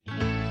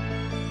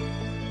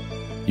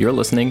You're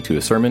listening to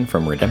a sermon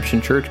from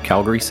Redemption Church,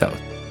 Calgary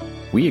South.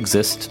 We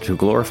exist to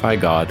glorify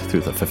God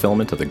through the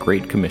fulfillment of the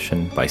Great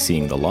Commission by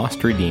seeing the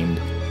lost redeemed,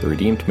 the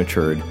redeemed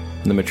matured,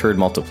 and the matured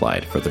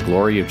multiplied for the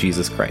glory of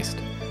Jesus Christ.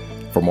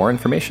 For more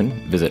information,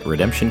 visit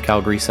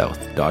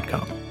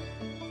redemptioncalgarysouth.com.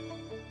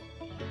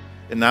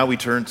 And now we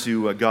turn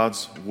to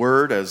God's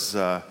Word as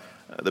the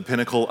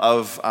pinnacle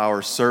of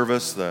our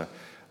service, the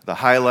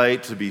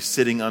highlight to be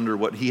sitting under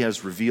what He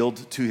has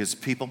revealed to His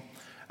people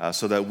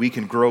so that we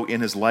can grow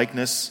in His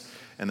likeness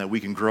and that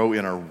we can grow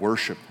in our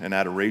worship and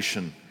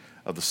adoration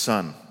of the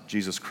Son,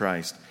 Jesus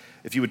Christ.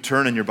 If you would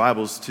turn in your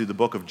Bibles to the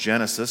book of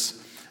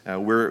Genesis,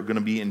 we're going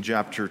to be in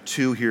chapter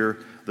 2 here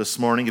this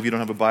morning. If you don't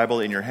have a Bible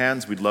in your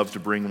hands, we'd love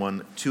to bring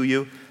one to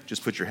you.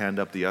 Just put your hand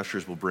up. The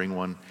ushers will bring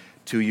one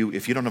to you.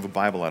 If you don't have a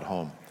Bible at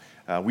home,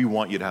 we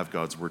want you to have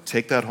God's Word.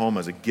 Take that home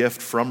as a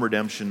gift from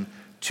redemption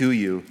to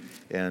you,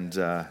 and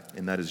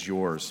that is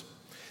yours.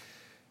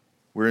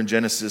 We're in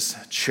Genesis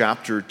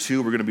chapter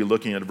 2. We're going to be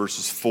looking at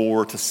verses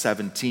 4 to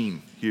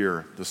 17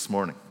 here this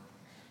morning.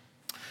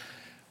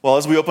 Well,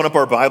 as we open up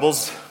our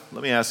Bibles,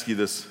 let me ask you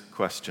this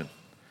question.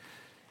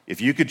 If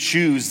you could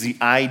choose the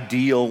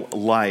ideal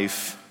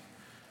life,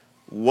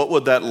 what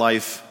would that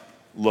life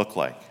look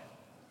like?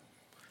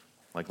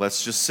 Like,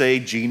 let's just say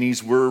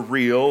genies were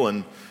real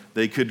and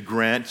they could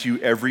grant you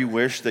every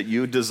wish that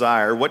you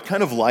desire. What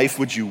kind of life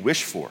would you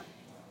wish for?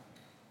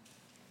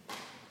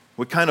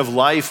 What kind of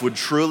life would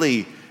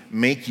truly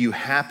make you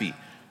happy,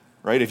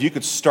 right? If you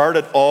could start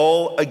it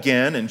all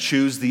again and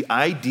choose the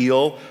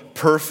ideal,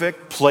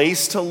 perfect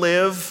place to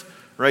live,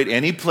 right?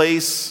 Any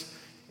place,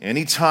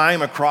 any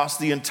time across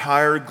the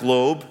entire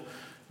globe,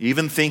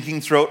 even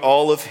thinking throughout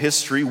all of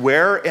history,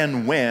 where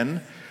and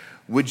when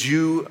would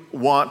you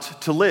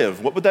want to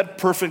live? What would that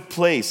perfect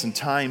place and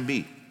time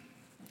be?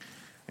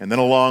 And then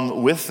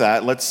along with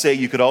that, let's say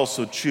you could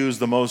also choose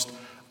the most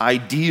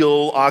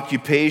ideal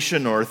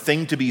occupation or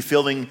thing to be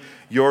filling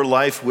your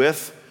life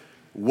with.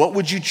 What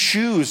would you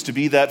choose to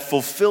be that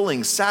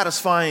fulfilling,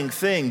 satisfying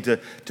thing to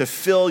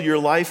fill your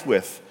life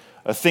with?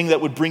 A thing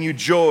that would bring you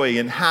joy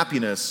and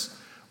happiness.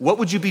 What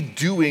would you be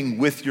doing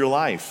with your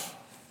life?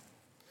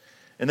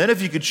 And then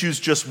if you could choose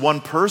just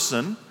one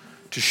person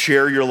to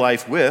share your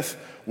life with,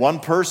 one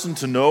person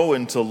to know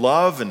and to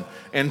love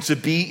and to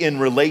be in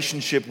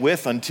relationship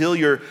with until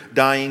your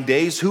dying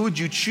days, who would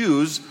you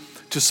choose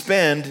to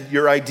spend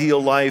your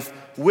ideal life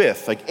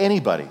with? Like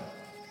anybody.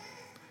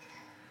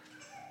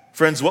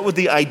 Friends, what would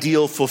the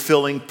ideal,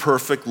 fulfilling,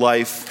 perfect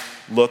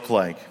life look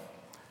like?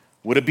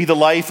 Would it be the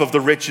life of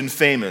the rich and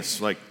famous,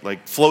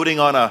 like floating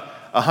on a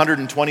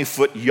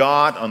 120-foot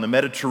yacht on the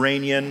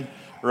Mediterranean,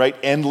 right?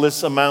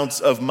 Endless amounts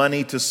of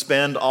money to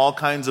spend, all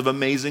kinds of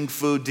amazing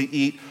food to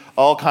eat,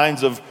 all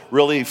kinds of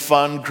really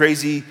fun,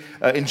 crazy,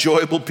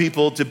 enjoyable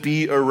people to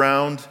be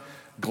around,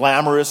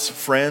 glamorous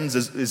friends?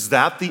 Is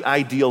that the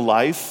ideal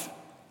life?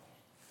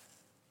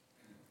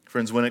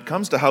 Friends, when it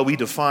comes to how we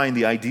define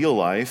the ideal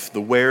life, the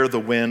where, the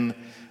when,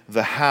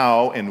 the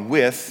how, and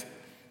with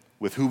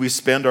who we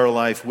spend our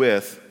life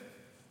with,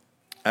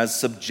 as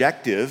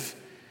subjective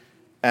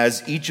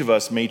as each of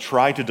us may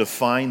try to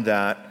define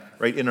that,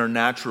 right, in our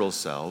natural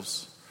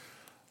selves,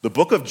 the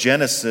book of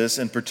Genesis,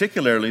 and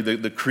particularly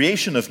the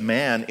creation of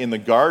man in the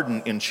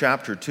garden in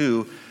chapter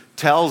 2,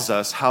 tells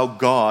us how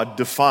God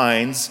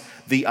defines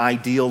the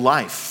ideal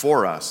life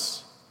for us.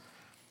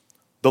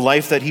 The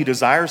life that He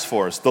desires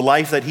for us, the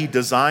life that He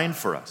designed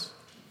for us.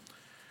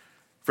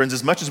 Friends,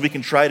 as much as we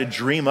can try to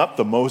dream up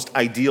the most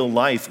ideal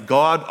life,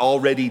 God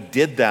already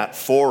did that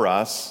for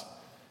us,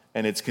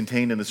 and it's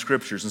contained in the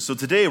Scriptures. And so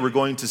today we're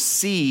going to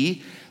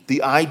see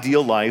the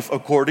ideal life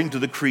according to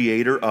the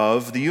Creator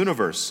of the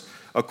universe,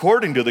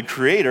 according to the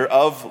Creator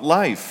of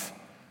life.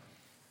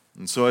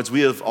 And so as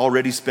we have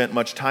already spent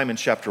much time in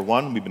chapter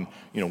 1, we've been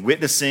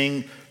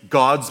witnessing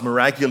God's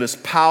miraculous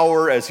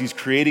power as He's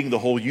creating the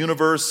whole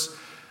universe.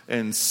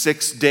 In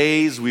 6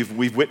 days,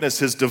 we've witnessed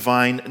His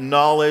divine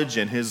knowledge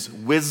and His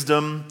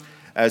wisdom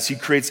as He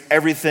creates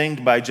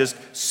everything by just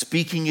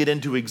speaking it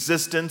into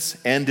existence,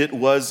 and it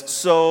was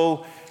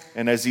so,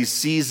 and as He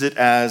sees it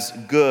as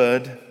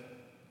good.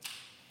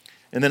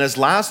 And then as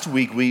last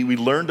week, we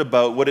learned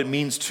about what it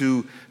means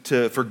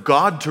for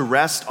God to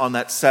rest on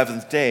that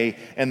seventh day,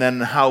 and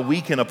then how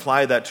we can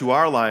apply that to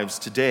our lives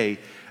today.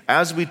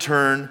 As we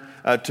turn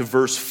to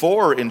verse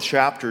 4 in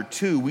chapter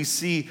 2, we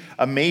see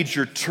a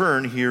major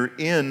turn here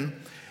in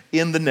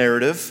the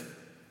narrative.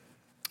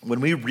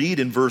 When we read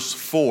in verse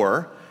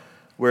 4,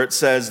 where it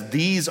says,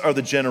 "These are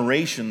the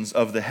generations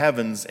of the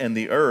heavens and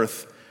the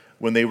earth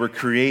when they were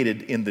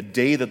created in the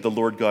day that the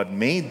Lord God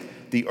made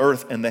the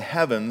earth and the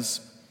heavens."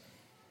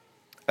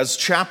 As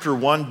chapter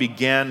 1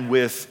 began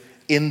with,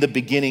 "In the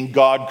beginning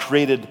God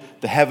created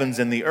the heavens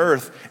and the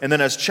earth," and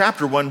then as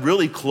chapter 1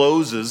 really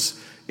closes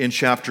in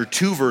chapter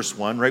 2, verse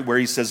 1, right, where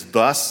He says,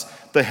 "Thus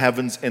the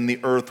heavens and the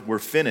earth were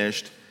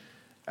finished,"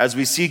 as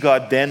we see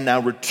God then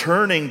now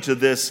returning to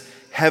this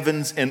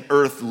heavens and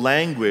earth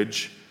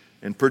language,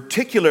 and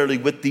particularly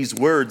with these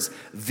words,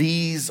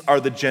 "These are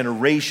the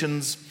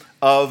generations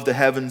of the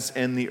heavens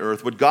and the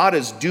earth." What God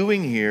is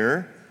doing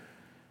here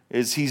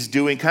is he's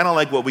doing kind of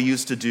like what we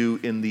used to do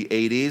in the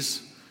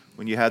 80s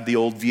when you had the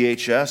old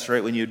VHS,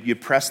 right? When you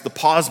press the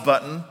pause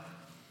button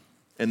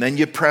and then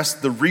you press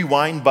the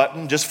rewind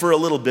button just for a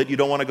little bit. You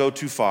don't want to go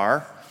too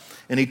far.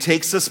 And he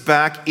takes us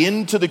back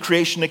into the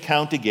creation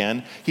account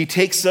again. He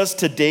takes us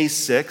to day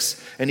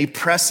 6, and he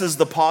presses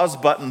the pause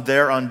button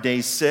there on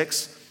day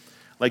 6.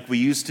 Like we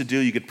used to do,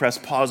 you could press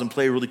pause and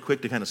play really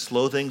quick to kind of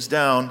slow things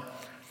down.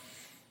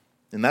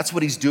 And that's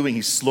what he's doing.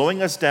 He's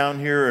slowing us down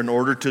here in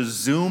order to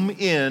zoom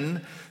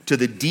in to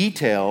the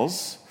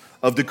details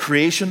of the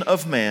creation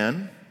of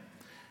man,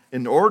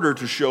 in order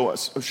to show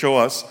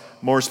us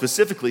more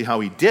specifically how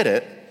he did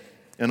it,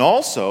 and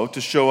also to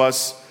show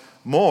us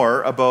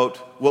more about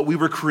what we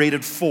were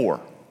created for.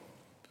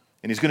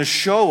 And he's going to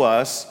show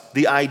us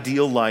the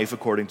ideal life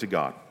according to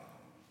God.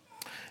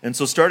 And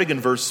so starting in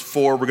verse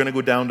 4, we're going to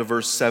go down to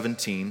verse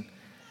 17.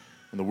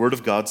 And the Word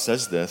of God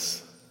says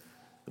this: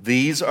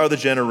 "These are the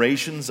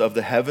generations of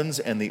the heavens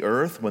and the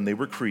earth when they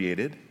were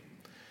created,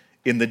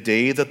 in the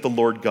day that the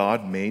Lord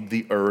God made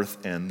the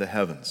earth and the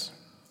heavens.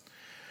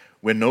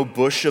 When no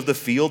bush of the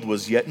field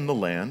was yet in the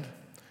land,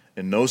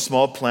 and no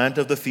small plant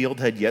of the field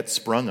had yet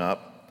sprung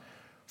up,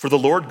 for the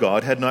Lord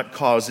God had not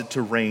caused it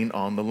to rain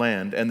on the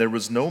land, and there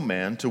was no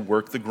man to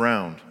work the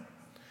ground.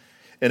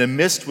 And a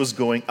mist was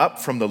going up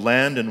from the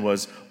land and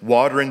was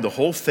watering the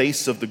whole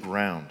face of the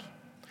ground.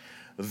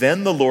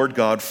 Then the Lord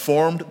God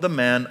formed the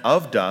man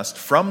of dust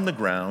from the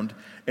ground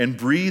and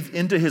breathed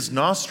into his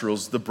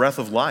nostrils the breath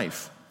of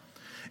life,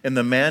 and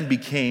the man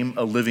became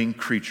a living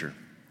creature.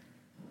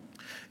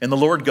 And the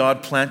Lord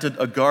God planted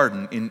a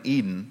garden in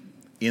Eden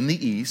in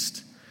the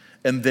east,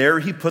 and there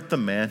he put the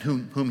man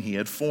whom he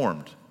had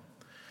formed.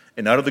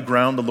 And out of the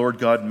ground the Lord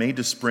God made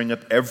to spring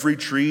up every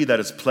tree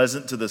that is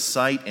pleasant to the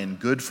sight and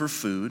good for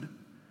food.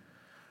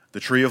 The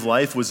tree of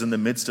life was in the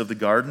midst of the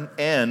garden,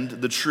 and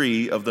the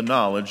tree of the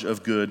knowledge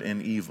of good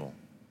and evil.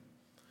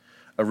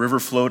 A river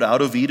flowed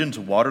out of Eden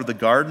to water the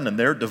garden, and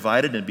there it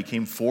divided and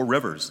became 4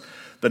 rivers.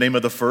 The name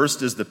of the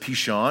first is the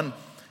Pishon.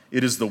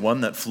 It is the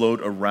one that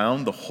flowed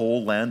around the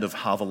whole land of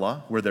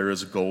Havilah, where there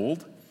is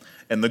gold.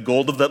 And the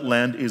gold of that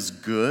land is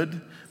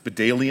good.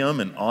 Bdellium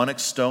and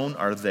onyx stone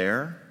are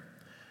there.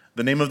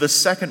 The name of the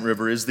second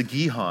river is the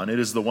Gihon. It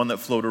is the one that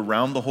flowed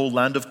around the whole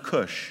land of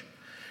Cush.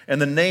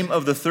 And the name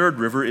of the third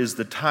river is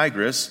the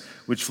Tigris,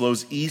 which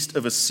flows east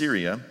of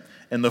Assyria.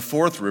 And the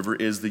fourth river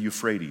is the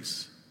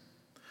Euphrates.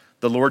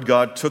 The Lord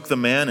God took the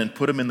man and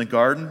put him in the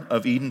garden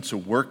of Eden to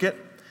work it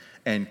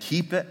and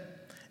keep it.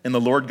 And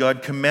the Lord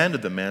God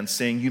commanded the man,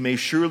 saying, "You may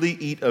surely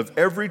eat of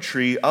every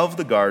tree of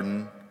the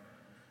garden,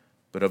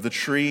 but of the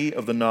tree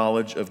of the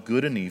knowledge of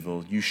good and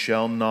evil you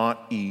shall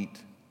not eat.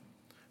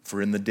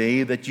 For in the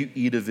day that you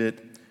eat of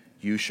it,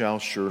 you shall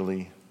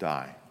surely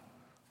die."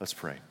 Let's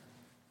pray.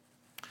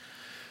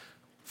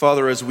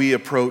 Father, as we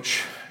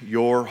approach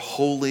your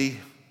holy,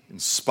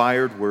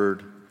 inspired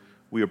word,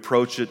 we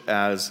approach it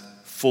as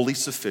fully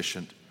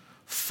sufficient,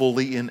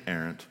 fully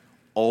inerrant,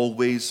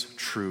 always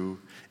true,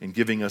 and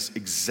giving us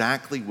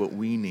exactly what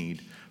we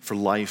need for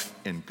life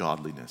and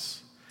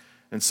godliness.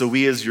 And so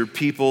we as your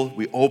people,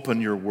 we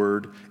open your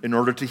word in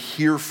order to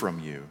hear from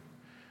you.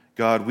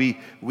 God, we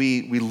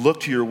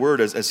look to your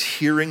word as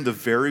hearing the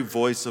very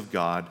voice of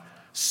God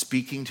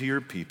speaking to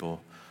your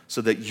people, so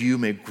that you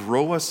may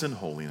grow us in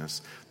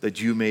holiness,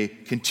 that you may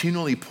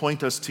continually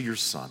point us to your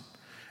Son,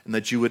 and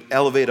that you would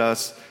elevate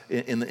us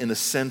in the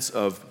sense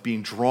of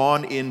being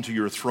drawn into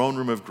your throne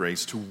room of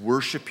grace to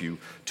worship you,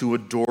 to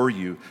adore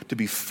you, to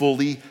be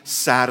fully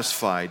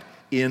satisfied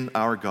in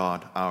our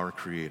God, our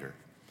Creator.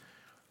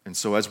 And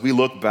so as we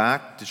look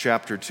back to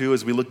chapter 2,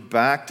 as we look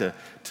back to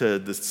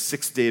the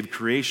 6th day of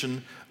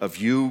creation, of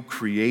you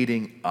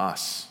creating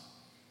us,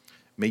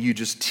 may you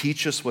just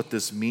teach us what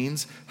this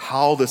means,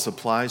 how this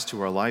applies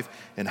to our life,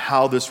 and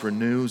how this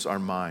renews our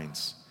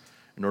minds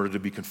in order to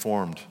be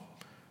conformed,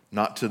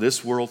 not to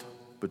this world,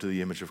 but to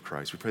the image of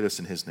Christ. We pray this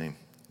in his name.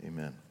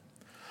 Amen.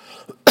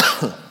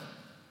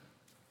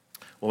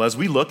 Well, as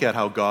we look at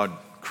how God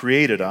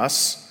created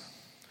us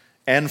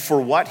and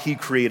for what he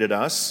created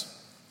us,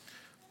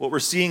 what we're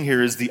seeing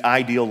here is the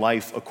ideal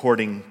life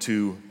according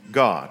to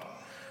God,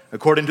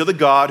 according to the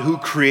God who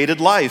created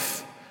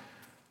life.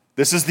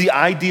 This is the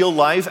ideal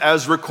life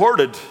as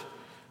recorded,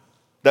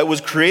 that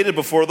was created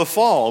before the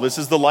fall. This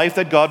is the life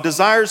that God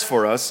desires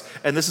for us,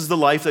 and this is the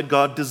life that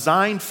God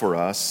designed for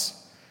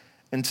us.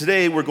 And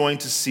today we're going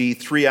to see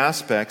 3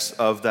 aspects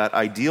of that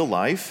ideal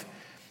life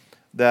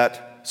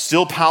that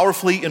still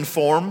powerfully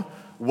inform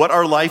what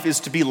our life is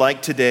to be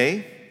like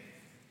today.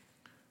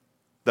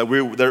 That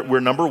we're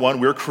number 1,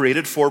 we're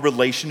created for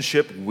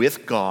relationship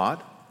with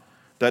God.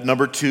 That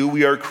number 2,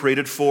 we are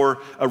created for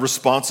a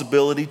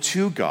responsibility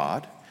to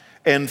God.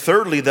 And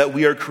thirdly, that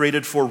we are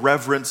created for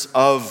reverence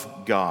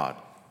of God.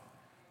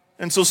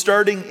 And so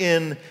starting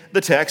in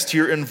the text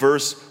here in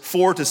verse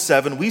 4 to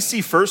 7, we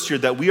see first here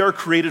that we are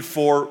created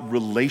for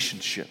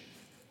relationship.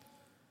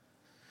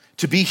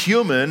 To be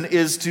human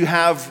is to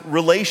have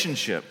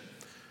relationship.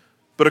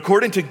 But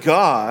according to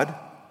God,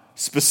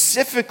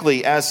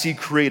 specifically as he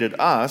created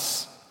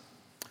us,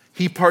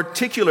 he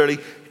particularly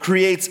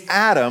creates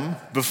Adam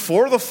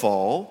before the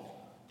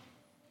fall,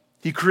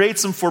 he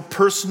creates him for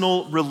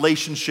personal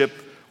relationship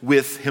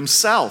with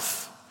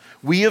himself.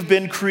 We have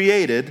been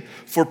created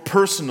for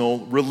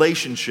personal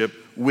relationship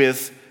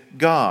with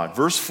God.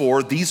 Verse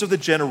 4, these are the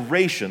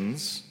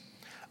generations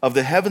of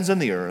the heavens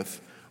and the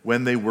earth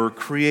when they were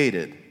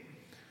created,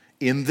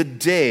 in the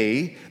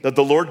day that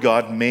the Lord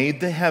God made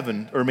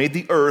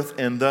the earth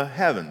and the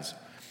heavens.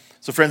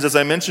 So friends, as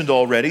I mentioned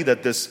already,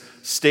 that this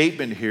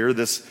statement here,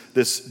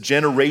 this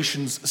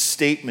generations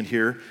statement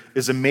here,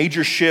 is a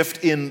major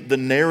shift in the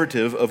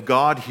narrative of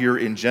God here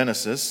in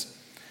Genesis.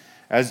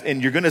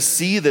 And you're going to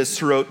see this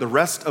throughout the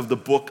rest of the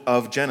book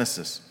of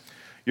Genesis.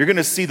 You're going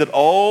to see that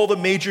all the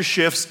major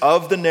shifts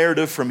of the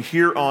narrative from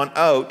here on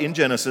out in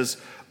Genesis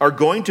are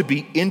going to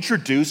be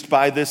introduced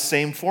by this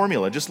same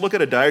formula. Just look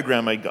at a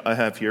diagram I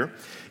have here.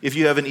 If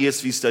you have an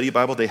ESV study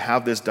Bible, they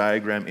have this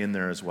diagram in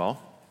there as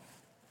well.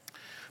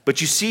 But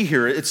you see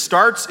here, it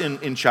starts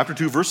in chapter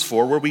 2, verse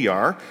 4,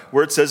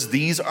 where it says,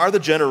 these are the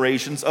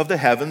generations of the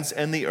heavens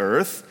and the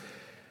earth.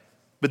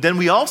 But then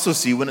we also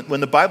see when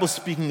the Bible's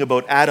speaking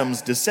about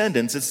Adam's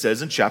descendants, it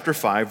says in chapter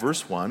 5,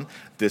 verse 1,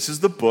 this is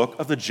the book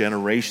of the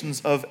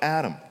generations of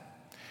Adam.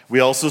 We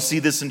also see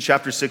this in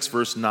chapter 6,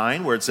 verse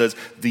 9, where it says,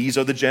 these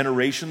are the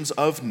generations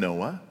of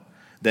Noah.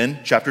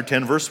 Then chapter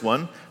 10, verse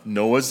 1,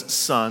 Noah's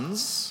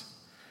sons.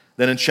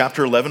 Then in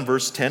chapter 11,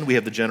 verse 10, we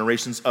have the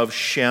generations of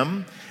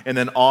Shem, and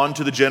then on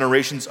to the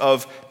generations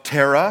of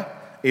Terah,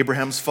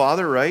 Abraham's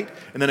father, right?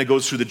 And then it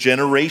goes through the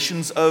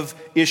generations of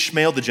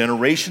Ishmael, the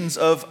generations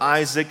of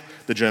Isaac,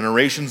 the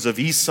generations of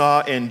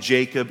Esau and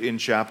Jacob in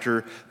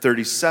chapter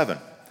 37.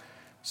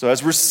 So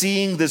as we're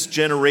seeing this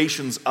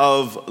generations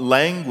of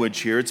language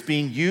here, it's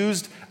being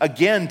used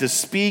again to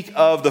speak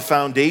of the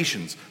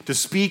foundations, to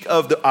speak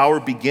of our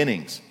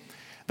beginnings.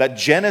 That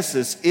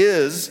Genesis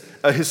is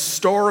a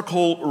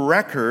historical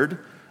record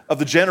of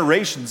the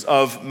generations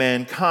of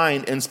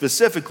mankind, and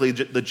specifically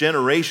the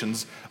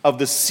generations of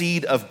the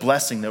seed of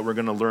blessing that we're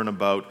going to learn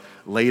about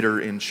later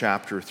in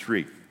chapter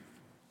 3.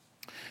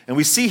 And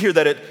we see here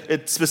that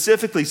it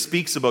specifically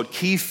speaks about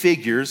key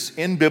figures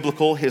in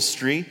biblical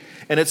history,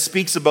 and it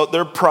speaks about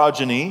their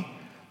progeny.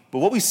 But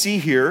what we see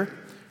here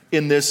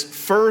in this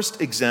first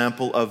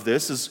example of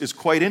this is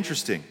quite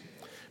interesting.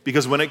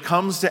 Because when it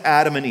comes to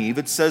Adam and Eve,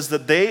 it says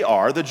that they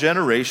are the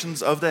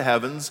generations of the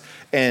heavens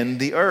and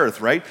the earth,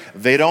 right?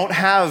 They don't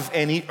have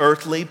any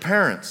earthly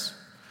parents.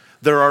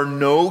 There are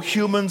no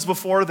humans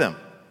before them.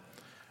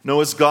 No,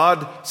 as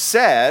God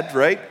said,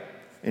 right,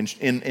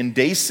 in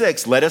day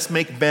 6, let us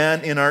make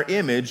man in our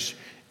image.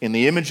 In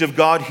the image of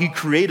God, he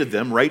created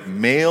them, right?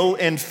 Male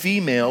and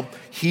female,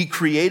 he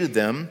created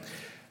them.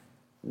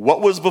 What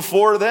was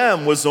before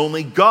them was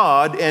only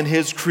God and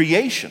his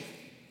creation.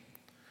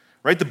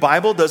 Right? The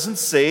Bible doesn't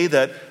say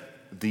that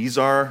these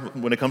are,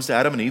 when it comes to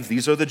Adam and Eve,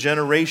 these are the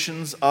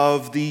generations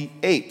of the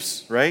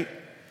apes, right?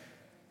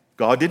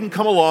 God didn't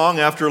come along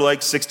after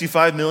like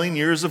 65 million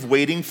years of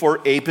waiting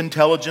for ape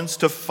intelligence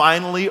to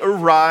finally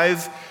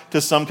arrive to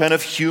some kind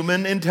of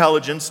human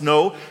intelligence.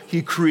 No,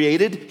 he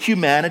created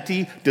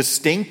humanity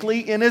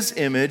distinctly in his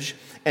image,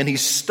 and he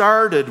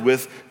started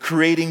with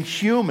creating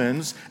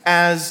humans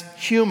as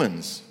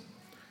humans.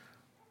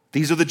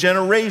 These are the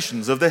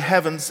generations of the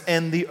heavens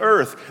and the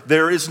earth.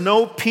 There is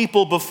no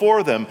people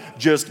before them,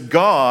 just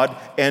God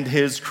and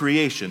his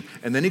creation.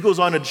 And then he goes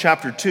on in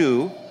chapter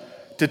 2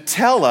 to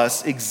tell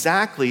us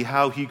exactly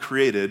how he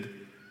created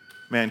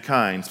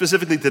mankind.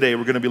 Specifically today,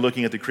 we're going to be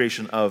looking at the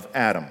creation of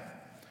Adam.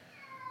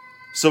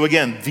 So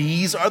again,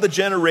 these are the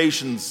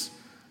generations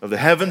of the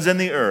heavens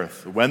and the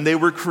earth when they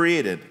were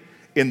created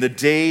in the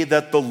day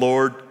that the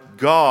Lord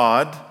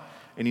God,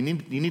 and you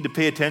need to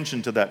pay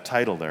attention to that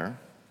title there,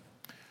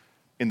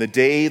 in the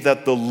day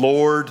that the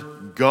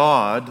Lord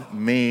God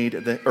made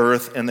the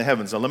earth and the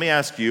heavens. Now let me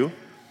ask you,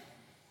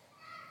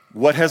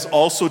 what has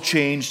also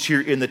changed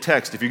here in the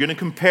text? If you're going to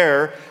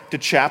compare to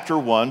chapter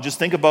 1, just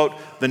think about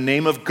the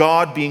name of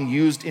God being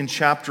used in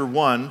chapter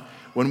 1.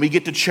 When we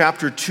get to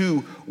chapter 2,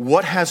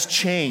 what has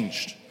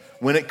changed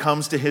when it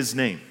comes to his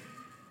name?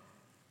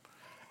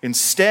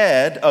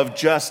 Instead of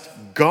just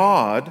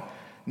God,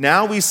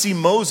 now we see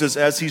Moses,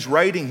 as he's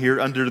writing here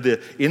under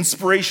the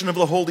inspiration of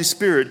the Holy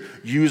Spirit,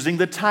 using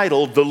the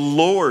title, the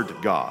Lord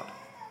God.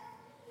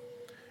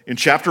 In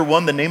chapter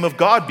 1, the name of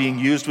God being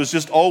used was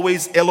just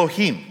always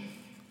Elohim,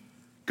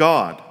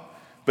 God.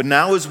 But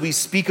now as we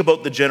speak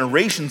about the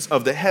generations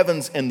of the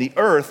heavens and the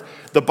earth,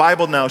 the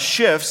Bible now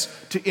shifts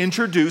to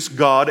introduce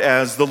God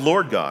as the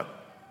Lord God.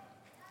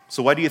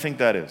 So why do you think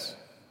that is?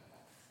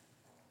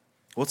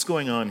 What's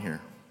going on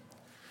here?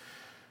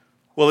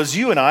 Well, as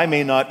you and I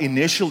may not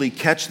initially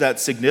catch that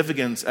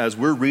significance as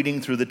we're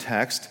reading through the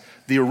text,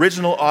 the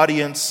original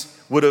audience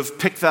would have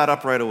picked that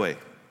up right away.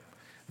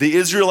 The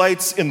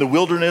Israelites in the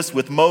wilderness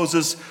with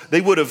Moses, they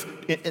would have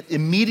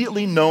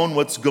immediately known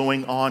what's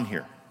going on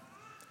here.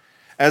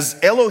 As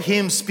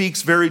Elohim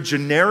speaks very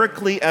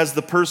generically as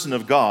the person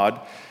of God,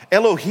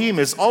 Elohim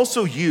is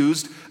also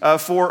used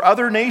for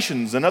other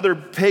nations and other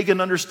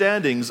pagan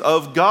understandings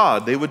of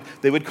God. They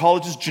would call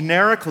it just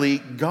generically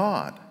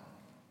God.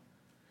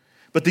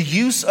 But the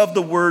use of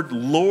the word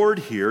Lord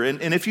here,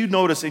 and if you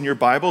notice in your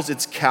Bibles,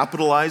 it's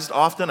capitalized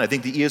often. I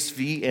think the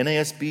ESV,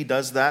 NASB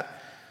does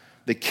that.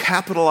 They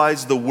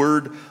capitalize the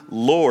word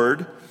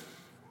Lord.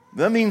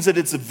 That means that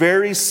it's a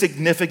very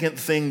significant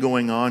thing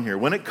going on here.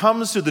 When it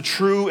comes to the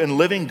true and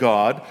living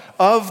God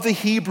of the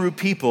Hebrew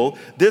people,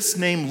 this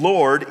name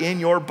Lord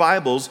in your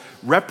Bibles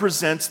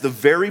represents the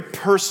very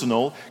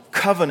personal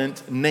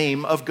covenant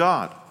name of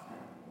God.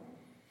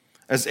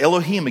 As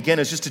Elohim, again,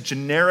 is just a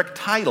generic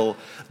title,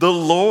 the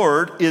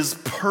Lord is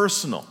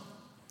personal.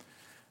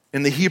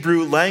 In the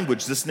Hebrew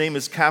language, this name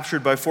is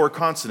captured by 4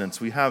 consonants.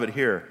 We have it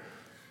here.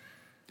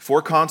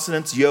 4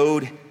 consonants,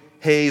 Yod,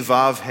 He,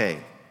 Vav, He.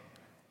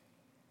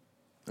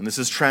 And this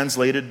is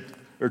translated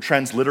or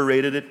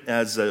transliterated it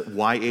as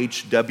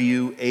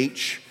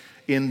YHWH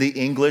in the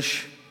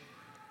English.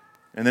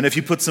 And then if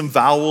you put some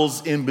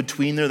vowels in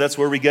between there, that's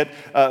where we get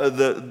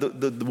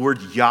the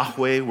word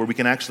Yahweh, where we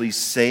can actually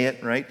say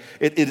it, right?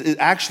 It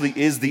actually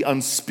is the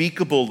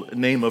unspeakable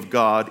name of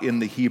God in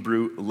the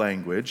Hebrew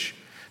language,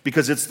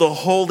 because it's the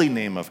holy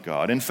name of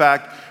God. In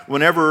fact,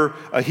 whenever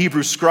a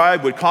Hebrew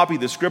scribe would copy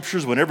the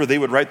scriptures, whenever they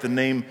would write the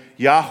name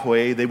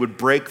Yahweh, they would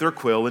break their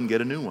quill and get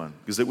a new one,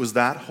 because it was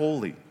that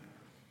holy.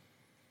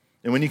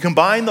 And when you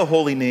combine the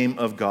holy name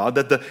of God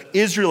that the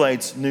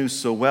Israelites knew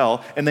so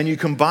well, and then you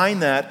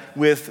combine that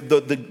with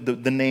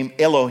the name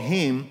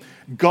Elohim,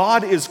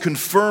 God is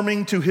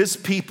confirming to his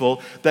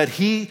people that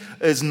he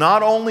is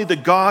not only the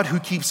God who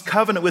keeps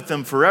covenant with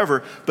them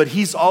forever, but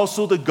he's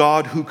also the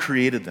God who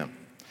created them.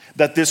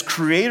 That this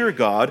creator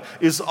God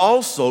is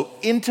also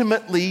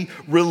intimately,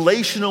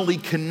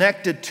 relationally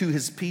connected to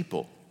his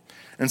people.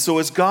 And so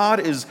as God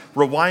is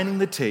rewinding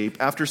the tape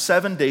after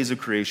 7 days of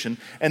creation,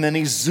 and then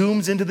he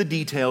zooms into the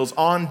details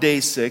on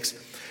day 6,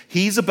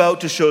 he's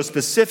about to show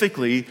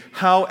specifically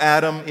how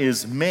Adam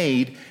is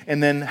made,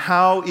 and then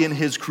how in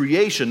his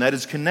creation that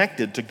is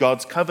connected to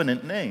God's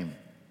covenant name.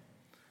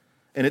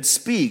 And it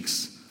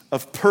speaks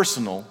of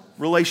personal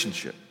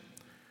relationship.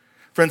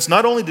 Friends,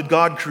 not only did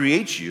God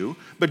create you,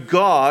 but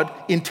God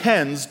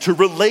intends to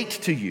relate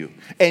to you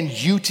and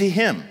you to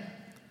him.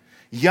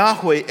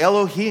 Yahweh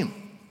Elohim.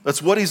 That's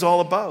what he's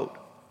all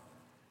about.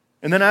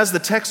 And then as the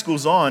text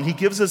goes on, he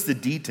gives us the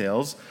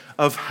details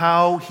of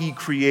how he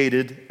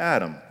created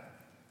Adam.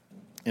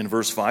 In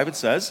verse 5 it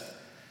says,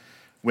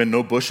 "When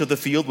no bush of the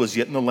field was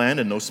yet in the land,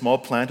 and no small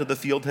plant of the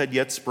field had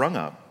yet sprung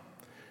up.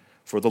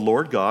 For the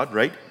Lord God,"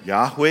 right,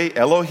 Yahweh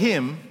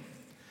Elohim,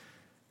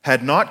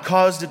 "had not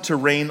caused it to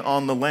rain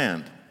on the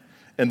land,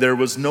 and there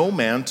was no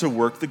man to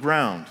work the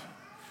ground.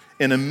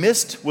 And a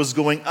mist was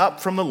going up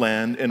from the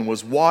land and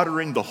was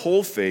watering the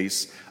whole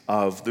face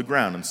of the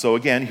ground." And so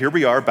again, here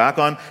we are back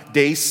on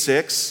day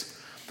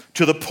 6,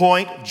 to the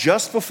point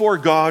just before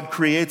God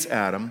creates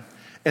Adam,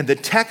 and the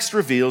text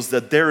reveals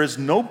that there is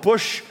no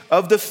bush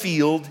of the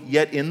field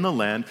yet in the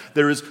land.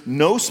 There is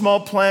no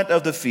small plant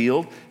of the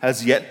field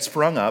has yet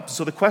sprung up.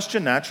 So the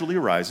question naturally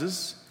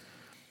arises,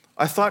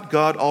 I thought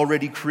God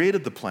already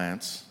created the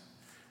plants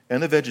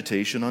and the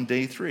vegetation on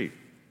day 3.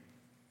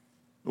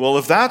 Well,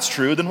 if that's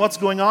true, then what's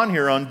going on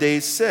here on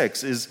day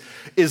 6? Is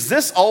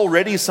this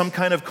already some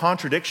kind of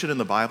contradiction in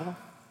the Bible?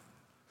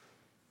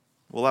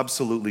 Well,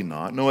 absolutely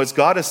not. No, as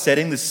God is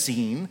setting the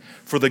scene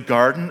for the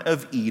Garden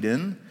of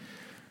Eden,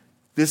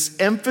 this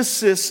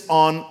emphasis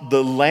on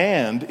the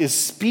land is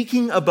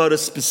speaking about a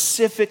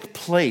specific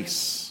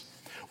place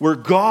where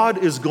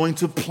God is going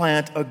to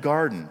plant a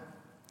garden,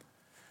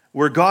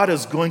 where God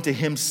is going to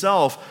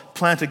himself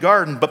plant a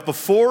garden, but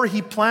before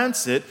he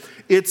plants it,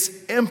 it's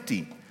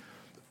empty.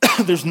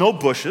 There's no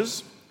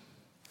bushes,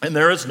 and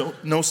there is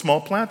no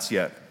small plants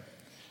yet.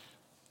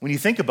 When you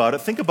think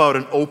about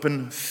an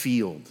open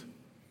field.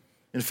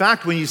 In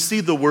fact, when you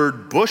see the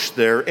word bush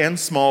there and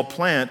small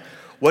plant,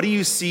 what do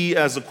you see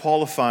as a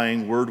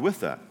qualifying word with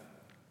that?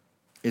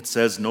 It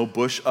says no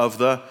bush of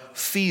the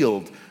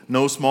field,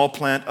 no small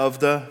plant of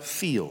the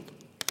field.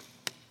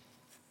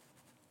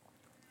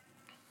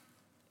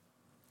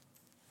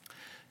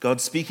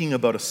 God's speaking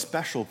about a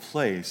special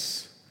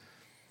place,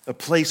 a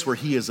place where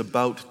he is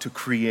about to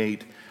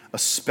create a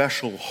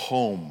special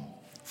home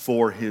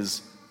for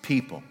his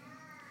people.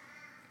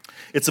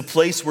 It's a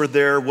place where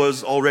there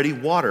was already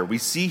water. We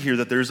see here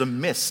that there's a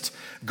mist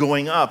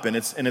going up, and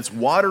it's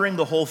watering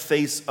the whole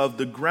face of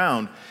the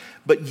ground.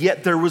 But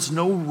yet there was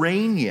no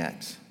rain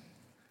yet,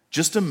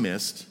 just a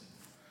mist.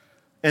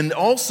 And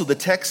also the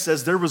text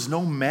says there was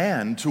no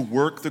man to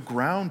work the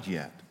ground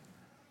yet.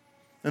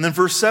 And then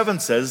verse 7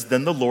 says,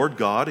 "Then the Lord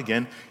God,"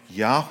 again,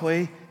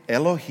 Yahweh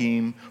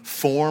Elohim,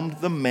 "formed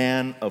the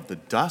man of the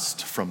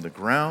dust from the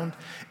ground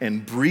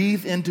and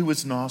breathed into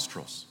his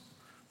nostrils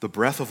the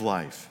breath of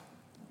life.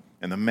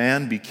 And the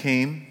man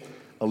became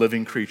a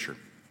living creature."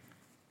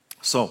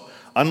 So,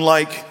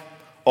 unlike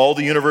all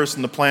the universe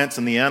and the plants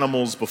and the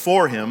animals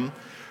before him,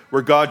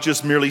 where God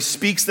just merely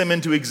speaks them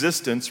into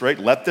existence, right?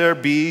 Let there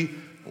be,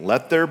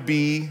 let there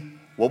be.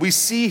 What we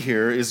see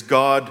here is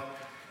God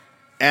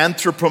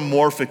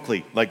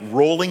anthropomorphically, like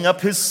rolling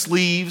up his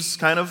sleeves,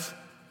 kind of,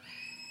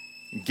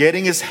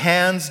 getting his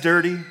hands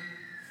dirty,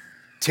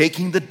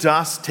 taking the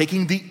dust,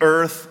 taking the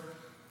earth,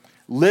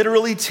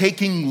 literally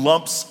taking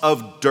lumps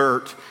of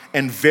dirt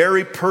and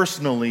very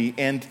personally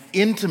and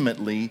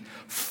intimately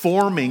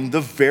forming the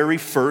very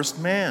first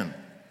man.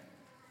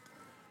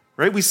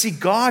 Right? We see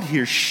God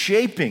here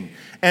shaping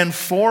and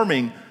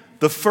forming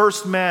the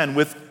first man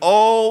with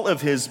all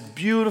of his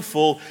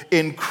beautiful,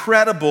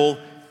 incredible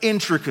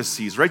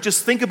intricacies, right?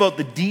 Just think about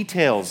the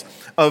details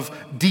of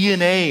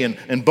DNA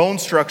and bone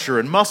structure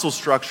and muscle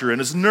structure and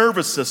his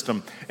nervous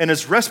system and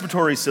his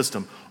respiratory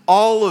system.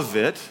 All of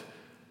it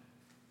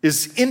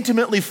is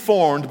intimately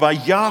formed by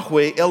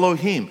Yahweh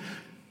Elohim.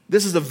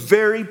 This is a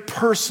very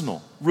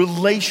personal,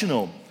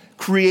 relational,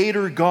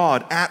 creator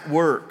God at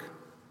work,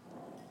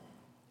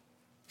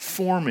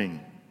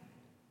 forming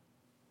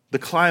the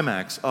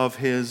climax of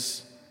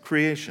his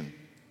creation.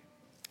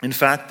 In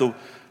fact,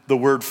 the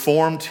word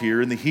formed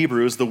here in the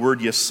Hebrew is the word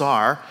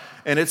yasar,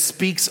 and it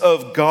speaks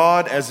of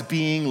God as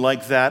being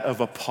like that of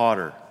a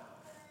potter.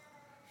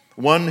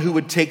 One who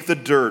would take the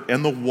dirt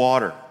and the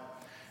water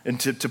and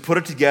to put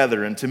it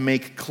together and to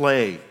make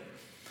clay,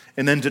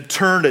 and then to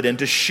turn it and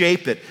to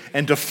shape it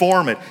and to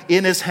form it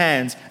in his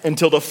hands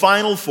until the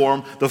final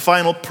form, the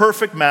final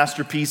perfect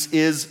masterpiece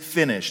is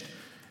finished.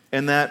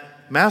 And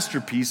that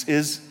masterpiece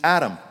is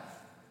Adam.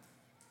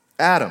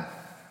 Adam,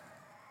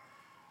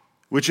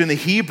 which in the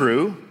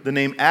Hebrew, the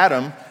name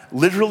Adam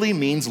literally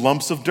means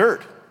lumps of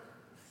dirt.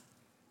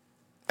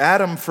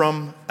 Adam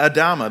from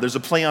Adama. There's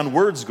a play on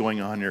words going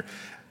on here.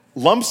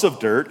 Lumps of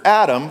dirt,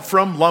 Adam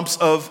from lumps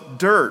of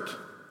dirt.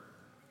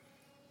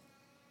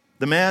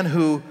 The man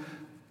who,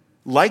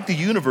 like the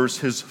universe,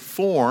 has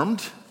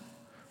formed,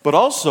 but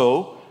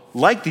also,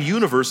 like the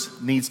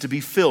universe, needs to be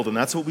filled. And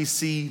that's what we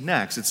see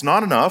next. It's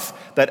not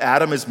enough that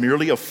Adam is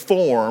merely a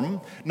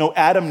form. No,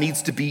 Adam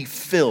needs to be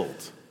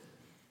filled.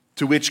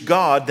 To which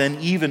God then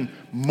even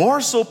more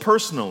so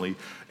personally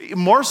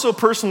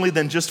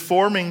than just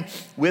forming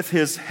with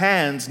his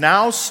hands,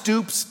 now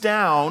stoops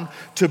down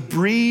to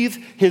breathe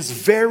his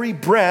very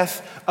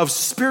breath of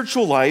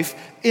spiritual life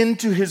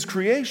into his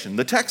creation.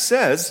 The text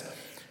says,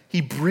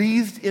 he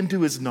breathed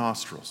into his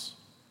nostrils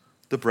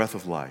the breath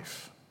of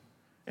life,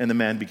 and the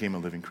man became a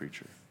living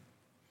creature.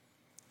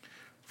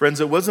 Friends,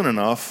 it wasn't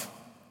enough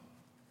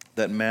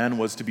that man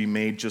was to be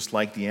made just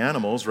like the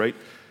animals, right?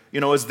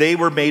 You know, as they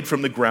were made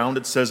from the ground,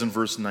 it says in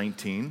verse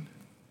 19.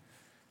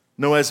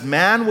 No, as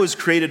man was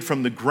created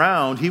from the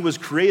ground, he was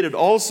created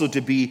also to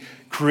be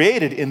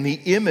created in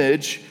the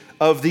image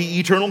of the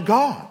eternal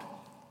God.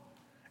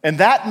 And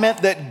that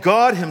meant that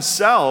God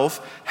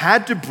himself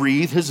had to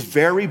breathe his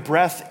very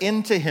breath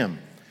into him.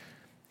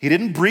 He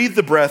didn't breathe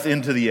the breath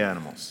into the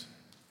animals.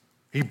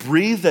 He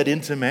breathed that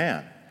into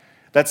man.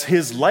 That's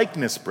his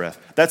likeness breath.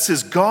 That's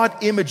his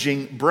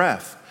God-imaging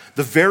breath.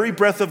 The very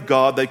breath of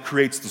God that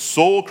creates the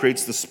soul,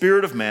 creates the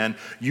spirit of man,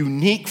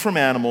 unique from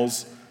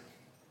animals,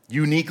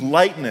 unique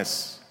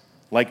likeness,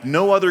 like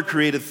no other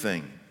created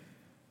thing.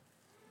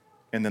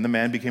 And then the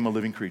man became a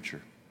living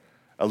creature.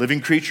 A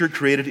living creature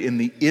created in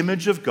the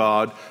image of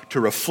God to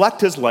reflect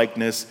his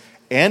likeness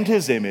and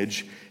his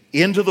image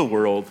into the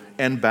world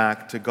and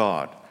back to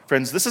God.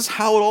 Friends, this is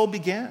how it all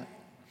began.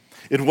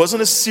 It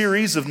wasn't a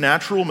series of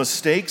natural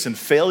mistakes and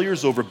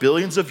failures over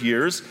billions of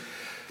years.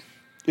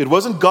 It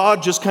wasn't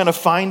God just kind of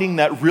finding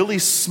that really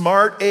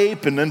smart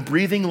ape and then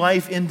breathing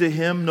life into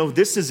him. No,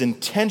 this is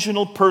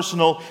intentional,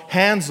 personal,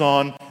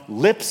 hands-on,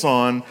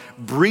 lips-on,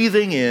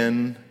 breathing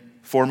in,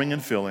 forming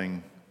and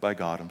filling by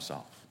God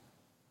himself.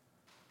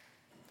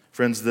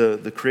 Friends,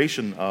 the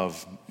creation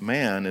of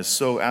man is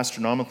so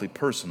astronomically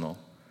personal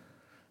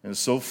and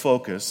so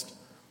focused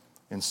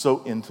and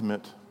so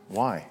intimate.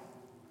 Why?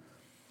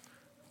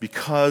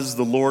 Because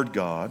the Lord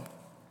God,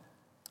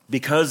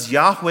 because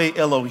Yahweh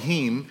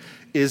Elohim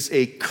is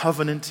a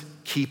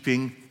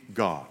covenant-keeping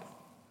God.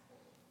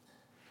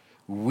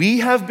 We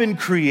have been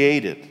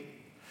created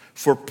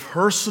for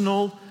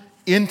personal,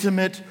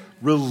 intimate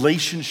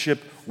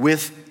relationship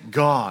with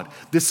God.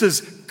 This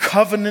is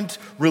covenant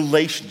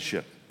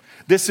relationship.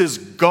 This is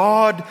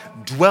God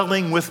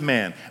dwelling with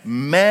man,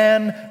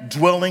 man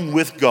dwelling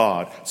with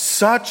God.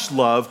 Such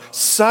love,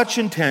 such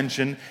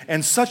intention,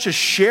 and such a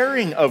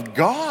sharing of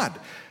God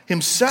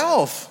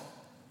himself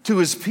to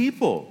his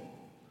people.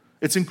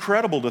 It's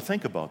incredible to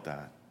think about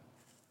that.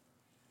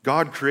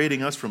 God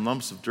creating us from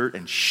lumps of dirt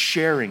and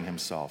sharing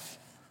himself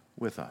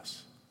with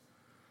us.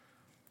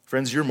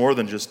 Friends, you're more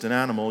than just an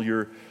animal.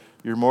 You're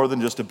more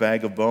than just a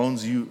bag of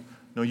bones.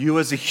 You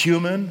as a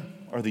human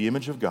are the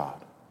image of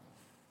God,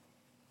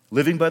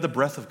 living by the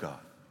breath of God,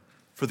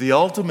 for the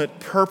ultimate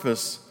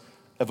purpose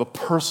of a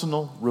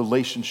personal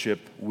relationship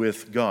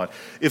with God.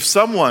 If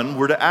someone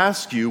were to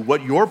ask you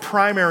what your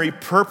primary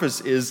purpose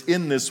is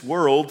in this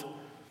world,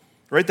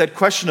 right, that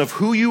question of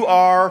who you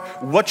are,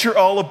 what you're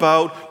all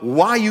about,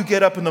 why you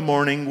get up in the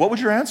morning, what would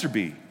your answer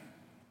be?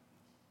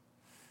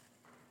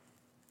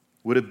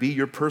 Would it be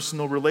your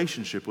personal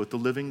relationship with the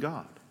living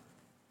God?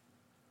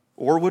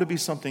 Or would it be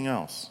something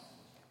else?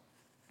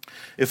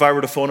 If I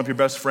were to phone up your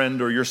best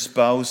friend or your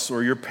spouse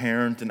or your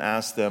parent and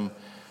ask them,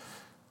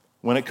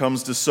 when it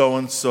comes to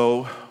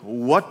so-and-so,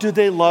 what do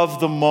they love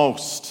the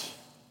most?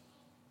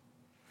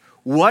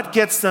 What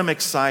gets them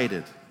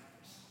excited?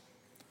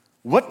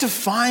 What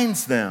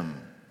defines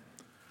them?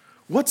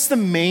 What's the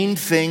main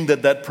thing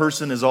that that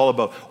person is all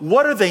about?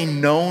 What are they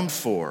known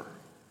for?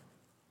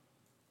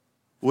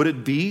 Would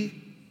it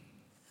be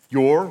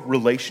your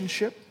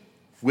relationship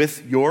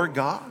with your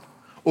God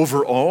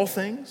over all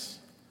things?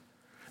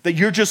 That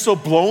you're just so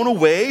blown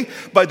away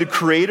by the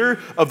creator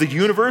of the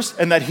universe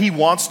and that he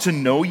wants to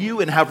know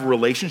you and have a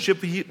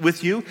relationship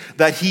with you,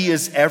 that he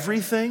is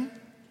everything,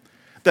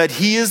 that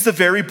he is the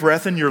very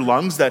breath in your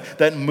lungs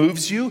that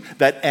moves you,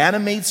 that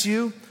animates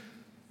you,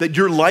 that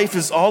your life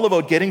is all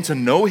about getting to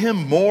know him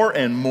more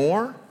and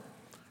more,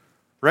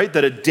 right?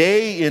 That a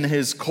day in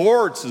his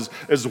courts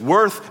is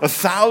worth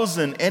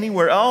 1,000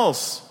 anywhere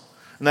else.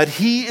 And that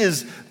he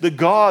is the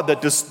God that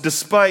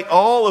despite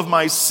all of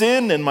my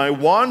sin and my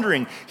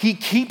wandering, he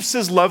keeps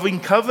his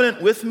loving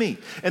covenant with me.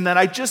 And that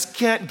I just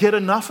can't get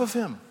enough of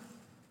him.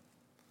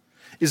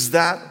 Is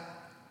that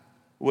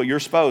what your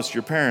spouse,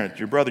 your parent,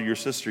 your brother, your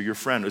sister, your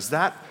friend, is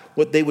that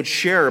what they would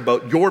share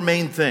about your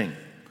main thing?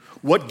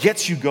 What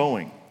gets you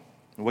going?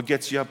 What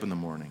gets you up in the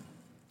morning?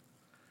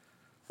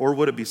 Or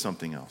would it be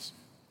something else?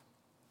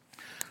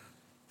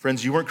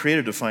 Friends, you weren't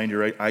created to find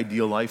your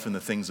ideal life in the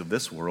things of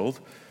this world.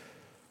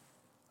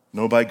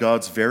 No, by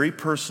God's very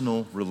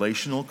personal,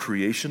 relational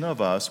creation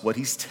of us, what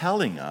he's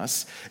telling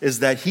us is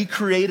that he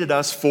created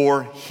us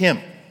for him.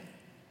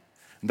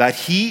 That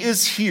he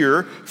is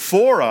here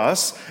for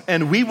us,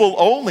 and we will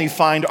only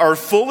find our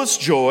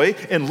fullest joy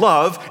and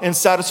love and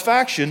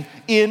satisfaction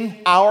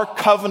in our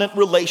covenant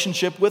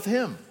relationship with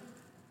him.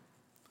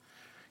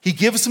 He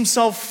gives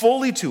himself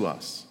fully to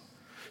us.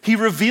 He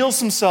reveals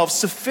himself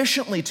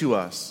sufficiently to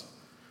us.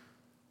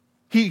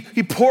 He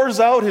pours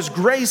out his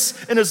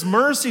grace and his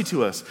mercy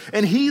to us.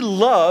 And he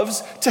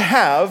loves to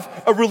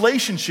have a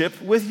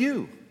relationship with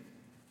you.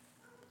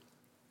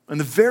 And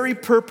the very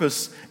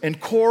purpose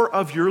and core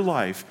of your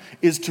life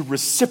is to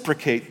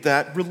reciprocate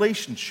that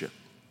relationship.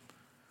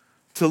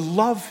 To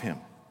love him.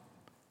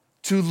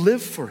 To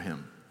live for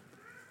him.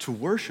 To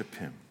worship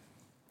him.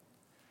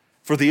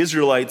 For the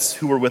Israelites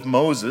who were with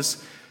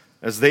Moses,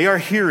 as they are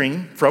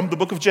hearing from the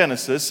book of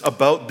Genesis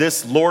about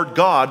this Lord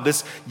God,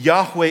 this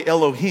Yahweh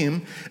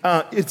Elohim,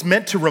 it's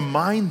meant to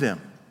remind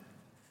them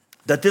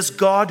that this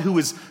God who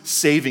is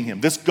saving him,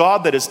 this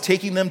God that is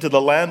taking them to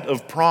the land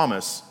of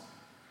promise,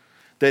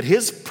 that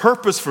his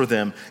purpose for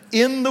them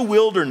in the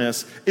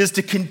wilderness is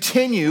to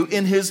continue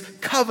in his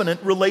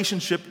covenant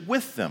relationship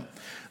with them.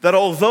 That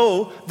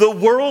although the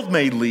world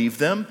may leave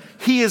them,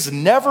 he is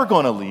never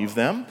going to leave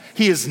them.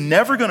 He is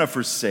never going to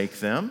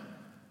forsake them.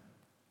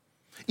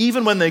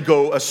 Even when they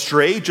go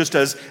astray, just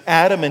as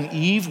Adam and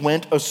Eve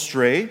went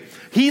astray,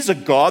 he's a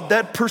God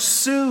that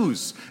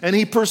pursues. And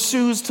he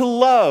pursues to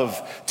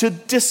love, to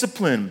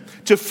discipline,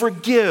 to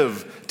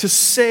forgive, to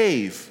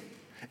save,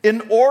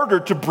 in order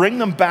to bring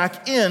them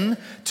back in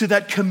to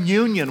that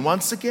communion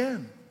once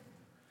again.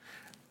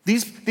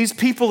 These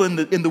people in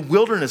the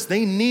wilderness,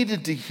 they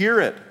needed to hear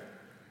it.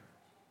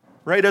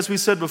 Right, as we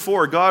said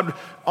before, God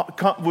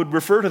would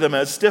refer to them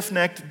as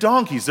stiff-necked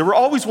donkeys. They were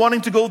always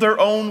wanting to go their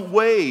own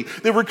way.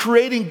 They were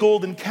creating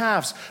golden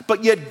calves,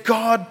 but yet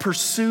God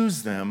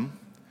pursues them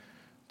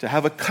to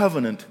have a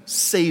covenant,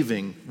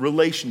 saving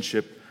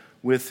relationship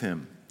with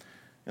him.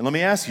 And let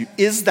me ask you,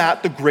 is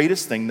that the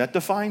greatest thing that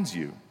defines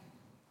you?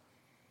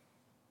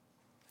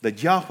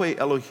 That Yahweh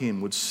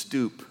Elohim would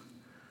stoop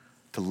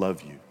to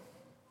love you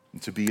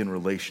and to be in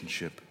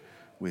relationship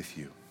with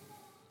you.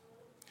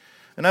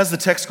 And as the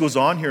text goes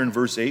on here in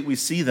verse 8, we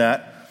see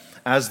that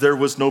as there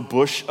was no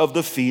bush of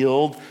the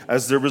field,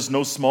 as there was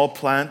no small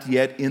plant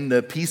yet in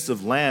the piece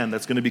of land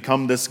that's going to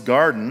become this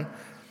garden,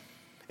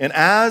 and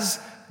as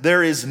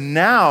there is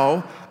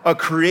now a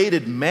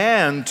created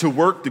man to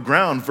work the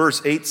ground,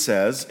 verse 8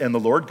 says, and the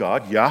Lord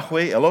God,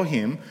 Yahweh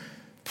Elohim,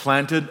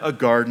 planted a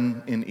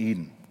garden in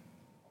Eden,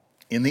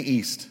 in the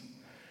east.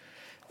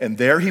 And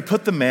there he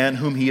put the man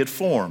whom he had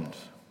formed.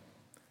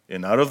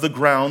 And out of the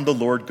ground the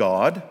Lord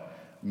God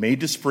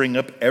made to spring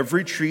up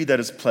every tree that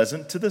is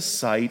pleasant to the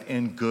sight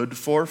and good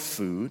for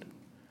food.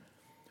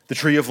 The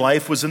tree of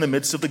life was in the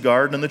midst of the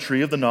garden, and the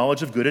tree of the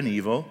knowledge of good and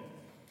evil.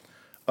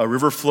 A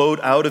river flowed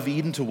out of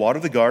Eden to water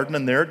the garden,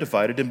 and there it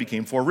divided and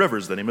became 4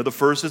 rivers. The name of the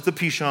first is the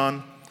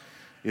Pishon.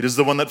 It is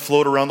the one that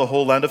flowed around the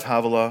whole land of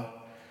Havilah,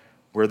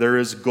 where there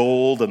is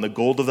gold, and the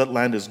gold of that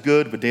land is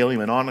good. Bdellium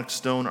and onyx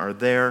stone are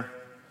there.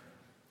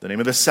 The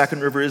name of the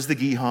second river is the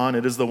Gihon.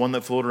 It is the one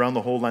that flowed around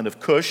the whole land of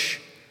Cush.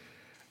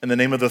 And the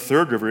name of the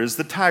third river is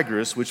the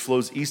Tigris, which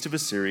flows east of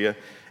Assyria.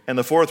 And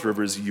the fourth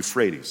river is the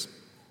Euphrates.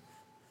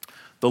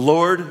 The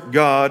Lord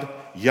God,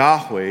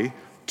 Yahweh,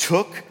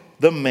 took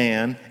the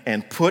man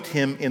and put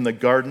him in the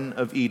Garden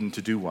of Eden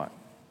to do what?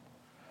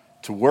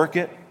 To work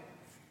it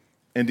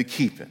and to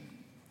keep it.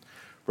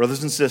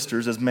 Brothers and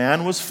sisters, as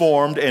man was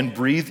formed and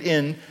breathed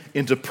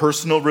into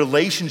personal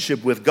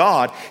relationship with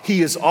God,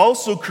 he is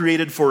also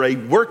created for a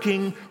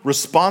working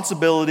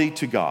responsibility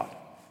to God.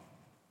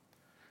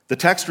 The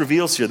text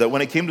reveals here that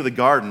when it came to the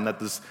garden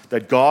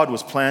that God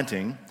was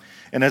planting,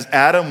 and as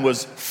Adam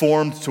was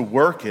formed to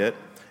work it,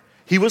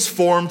 he was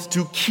formed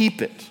to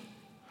keep it,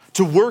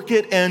 to work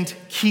it and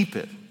keep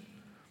it.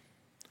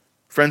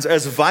 Friends,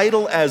 as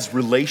vital as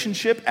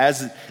relationship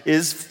as it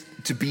is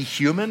to be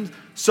human,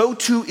 so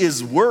too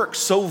is work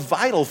so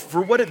vital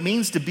for what it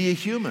means to be a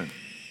human.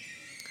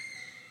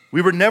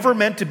 We were never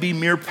meant to be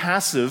mere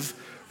passive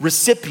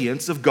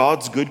recipients of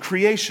God's good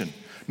creation.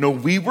 No,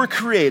 we were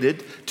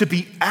created to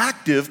be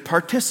active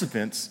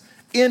participants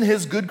in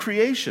his good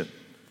creation.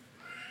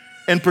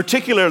 And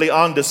particularly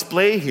on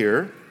display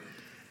here,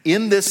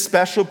 in this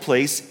special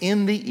place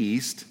in the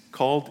east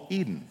called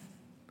Eden.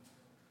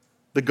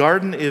 The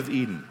Garden of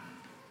Eden.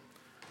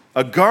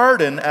 A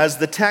garden, as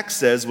the text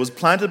says, was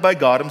planted by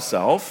God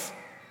himself.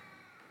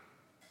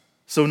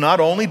 So not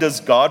only does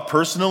God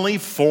personally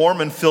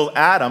form and fill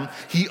Adam,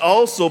 he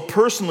also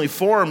personally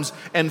forms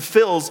and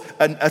fills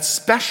a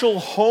special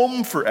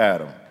home for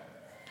Adam.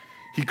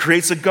 He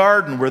creates a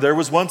garden where there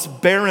was once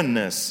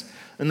barrenness.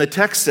 And the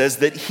text says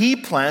that he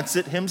plants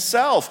it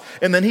himself,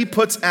 and then he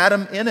puts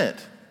Adam in it,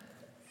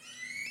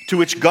 to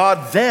which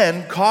God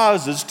then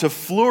causes to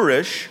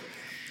flourish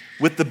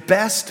with the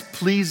best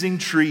pleasing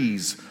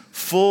trees,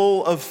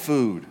 full of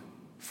food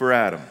for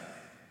Adam.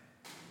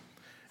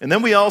 And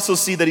then we also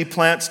see that he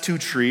plants two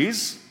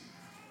trees.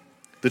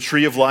 The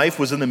tree of life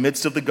was in the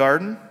midst of the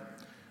garden,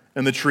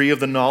 and the tree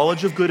of the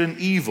knowledge of good and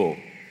evil.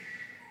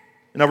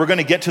 Now we're going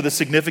to get to the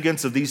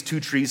significance of these two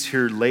trees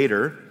here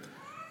later.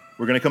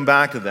 We're going to come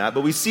back to that.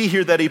 But we see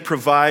here that he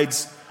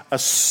provides a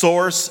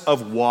source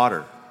of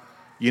water.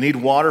 You need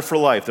water for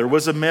life. There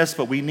was a mist,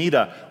 but we need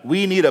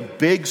a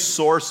big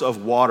source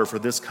of water for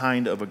this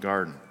kind of a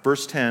garden.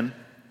 Verse 10,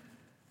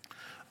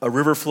 a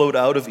river flowed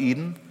out of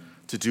Eden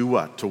to do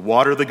what? To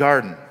water the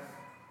garden.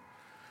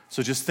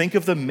 So just think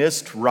of the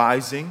mist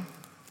rising,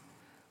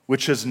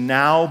 which has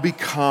now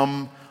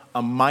become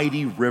a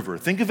mighty river.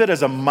 Think of it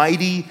as a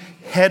mighty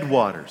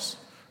headwaters,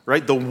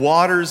 right? The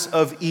waters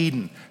of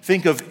Eden.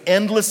 Think of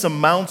endless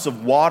amounts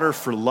of water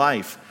for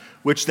life,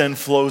 which then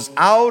flows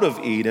out of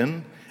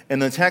Eden.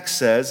 And the text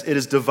says it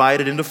is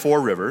divided into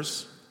 4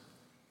 rivers.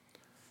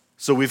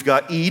 So we've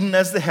got Eden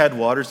as the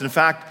headwaters. In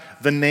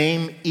fact, the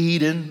name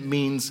Eden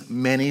means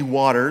many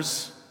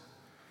waters.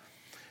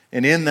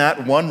 And in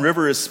that, one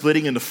river is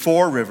splitting into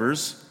 4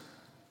 rivers,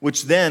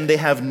 which then they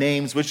have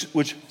names,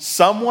 which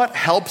somewhat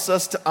helps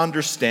us to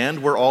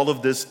understand where all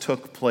of this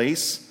took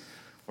place,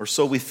 or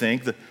so we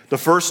think. The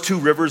first 2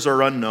 rivers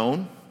are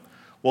unknown,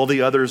 while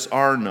the others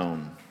are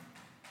known.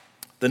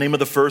 The name of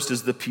the first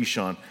is the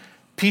Pishon.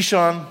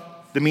 Pishon,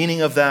 the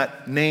meaning of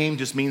that name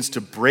just means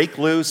to break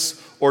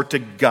loose or to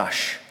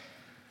gush.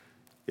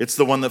 It's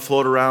the one that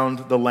flowed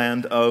around the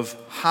land of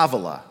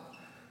Havilah.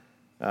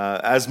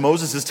 As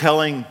Moses is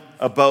telling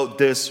about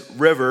this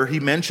river, he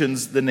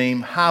mentions the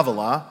name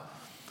Havilah.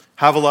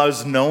 Havilah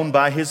is known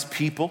by his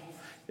people.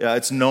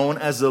 It's known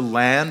as the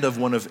land of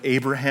one of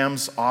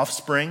Abraham's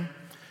offspring.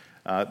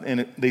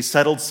 And they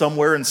settled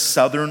somewhere in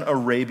southern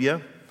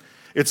Arabia.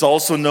 It's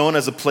also known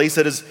as a place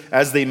that is,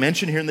 as they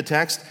mention here in the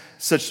text,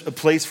 such a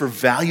place for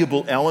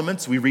valuable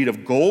elements. We read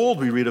of gold,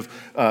 we read of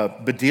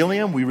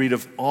bdellium, we read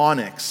of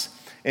onyx.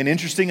 And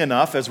interesting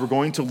enough, as we're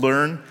going to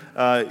learn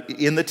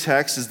in the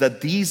text, is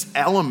that these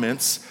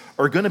elements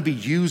are going to be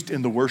used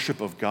in the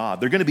worship of God.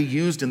 They're going to be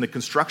used in the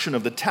construction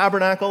of the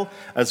tabernacle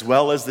as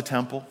well as the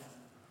temple.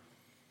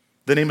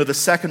 The name of the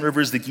second river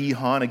is the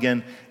Gihon.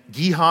 Again,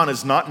 Gihon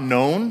is not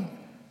known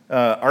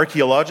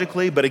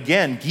archaeologically, but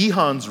again,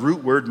 Gihon's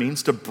root word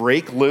means to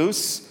break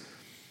loose.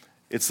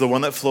 It's the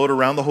one that flowed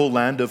around the whole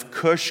land of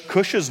Cush.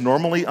 Cush is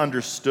normally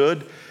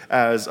understood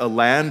as a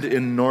land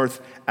in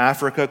North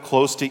Africa,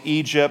 close to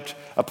Egypt,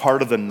 a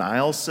part of the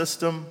Nile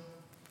system.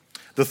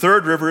 The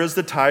third river is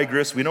the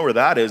Tigris. We know where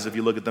that is if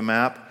you look at the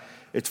map.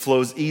 It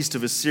flows east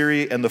of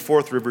Assyria, and the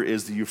fourth river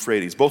is the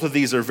Euphrates. Both of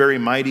these are very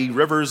mighty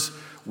rivers,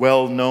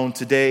 well known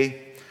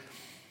today.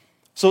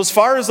 So as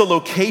far as the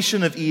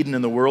location of Eden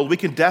in the world, we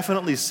can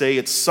definitely say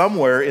it's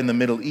somewhere in the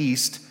Middle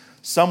East,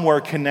 somewhere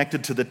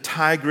connected to the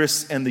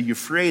Tigris and the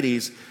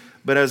Euphrates.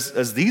 But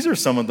as these are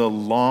some of the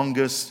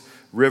longest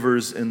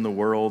rivers in the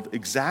world,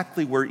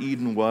 exactly where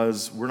Eden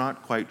was, we're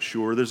not quite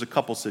sure. There's a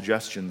couple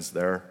suggestions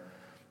there,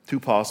 2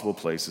 possible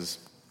places.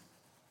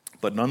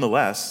 But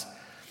nonetheless,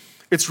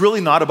 it's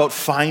really not about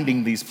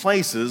finding these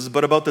places,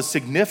 but about the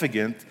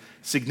significance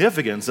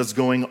that's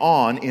going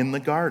on in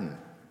the garden.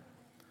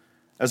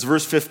 As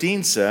verse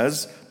 15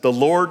 says, the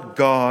Lord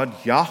God,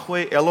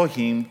 Yahweh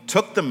Elohim,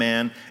 took the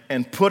man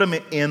and put him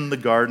in the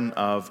Garden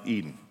of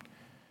Eden.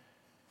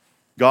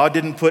 God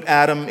didn't put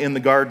Adam in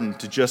the garden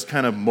to just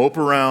kind of mope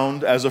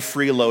around as a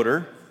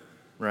freeloader,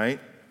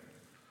 right?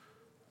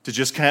 To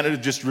just kind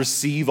of just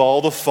receive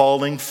all the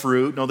falling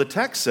fruit. No, the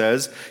text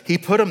says he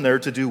put him there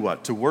to do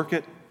what? To work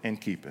it and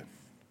keep it.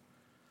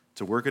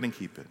 To work it and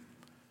keep it.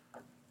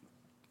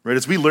 Right,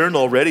 as we learned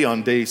already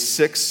on day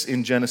 6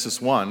 in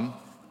Genesis 1,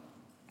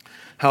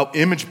 how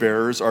image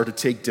bearers are to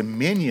take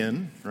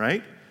dominion,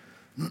 right?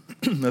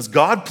 As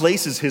God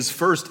places his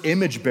first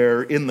image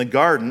bearer in the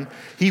garden,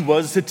 he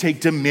was to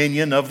take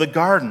dominion of the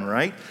garden,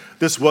 right?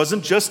 This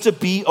wasn't just to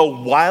be a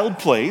wild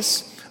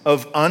place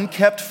of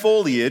unkept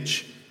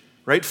foliage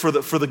right? For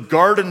the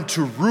garden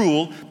to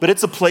rule, but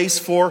it's a place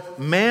for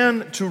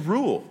man to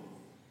rule.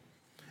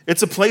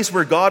 It's a place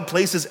where God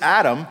places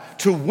Adam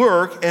to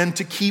work and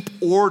to keep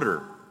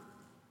order.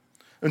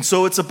 And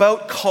so it's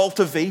about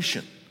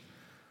cultivation.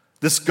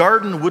 This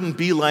garden wouldn't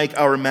be like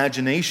our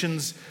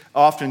imaginations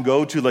often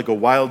go to, like a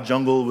wild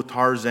jungle with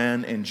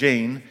Tarzan and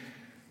Jane.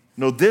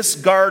 No, this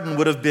garden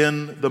would have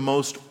been the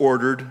most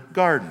ordered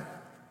garden.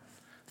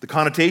 The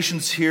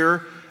connotations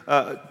here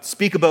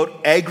speak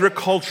about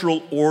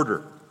agricultural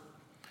order.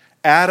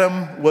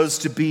 Adam was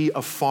to be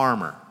a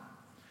farmer,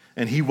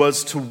 and he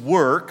was to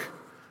work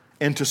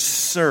and to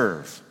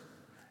serve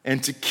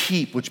and to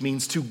keep, which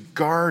means to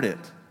guard it.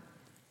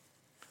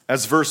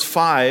 As verse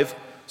 5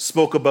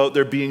 spoke about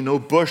there being no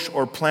bush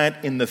or plant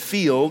in the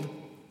field,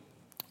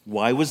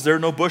 why was there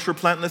no bush or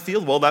plant in the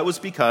field? Well, that was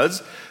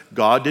because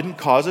God didn't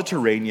cause it to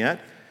rain yet,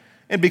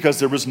 and because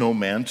there was no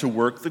man to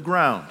work the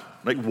ground.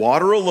 Like,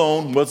 water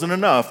alone wasn't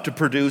enough to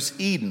produce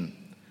Eden.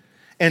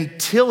 And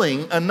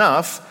tilling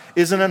enough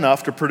isn't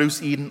enough to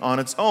produce Eden on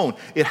its own.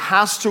 It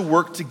has to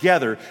work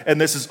together, and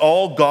this is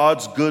all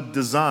God's good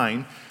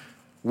design.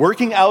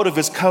 Working out of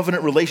his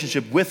covenant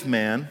relationship with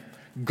man,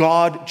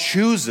 God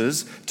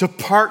chooses to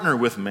partner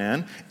with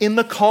man in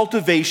the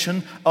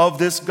cultivation of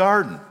this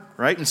garden,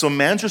 right? And so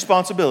man's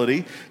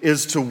responsibility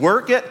is to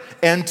work it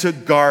and to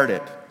guard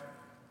it.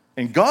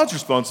 And God's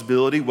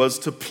responsibility was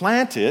to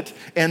plant it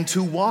and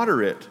to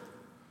water it.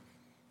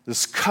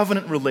 This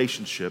covenant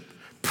relationship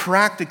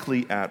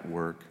practically at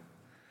work.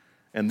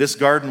 And this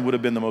garden would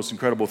have been the most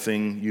incredible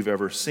thing you've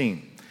ever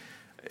seen.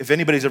 If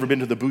anybody's ever been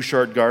to the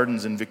Bouchard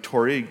Gardens in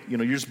Victoria,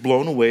 you're just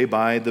blown away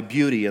by the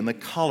beauty and the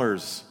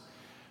colors.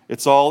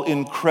 It's all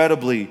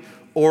incredibly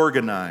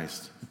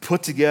organized,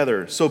 put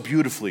together so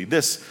beautifully.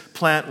 This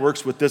plant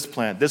works with this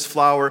plant, this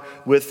flower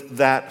with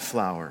that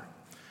flower.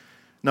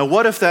 Now,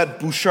 what if that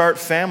Bouchard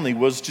family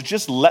was to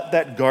just let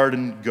that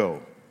garden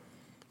go,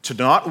 to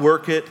not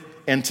work it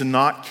and to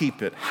not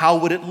keep it? How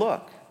would it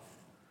look?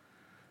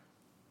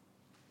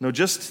 No,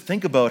 just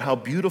think about how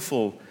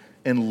beautiful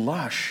and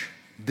lush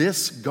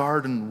this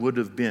garden would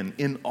have been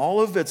in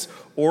all of its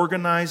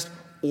organized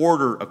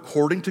order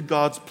according to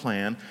God's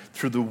plan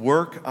through the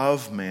work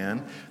of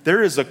man.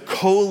 There is a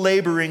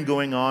co-laboring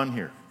going on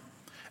here.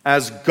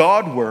 As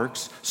God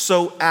works,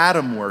 so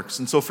Adam works.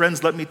 And so,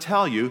 friends, let me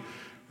tell you,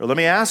 or let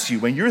me ask you,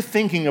 when you're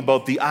thinking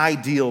about the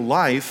ideal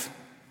life,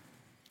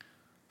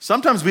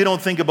 sometimes we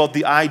don't think about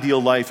the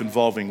ideal life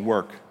involving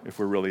work, if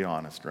we're really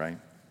honest, right?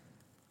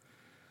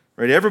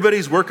 Right?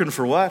 Everybody's working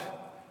for what?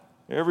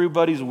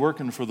 Everybody's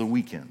working for the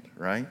weekend,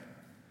 right?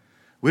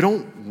 We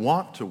don't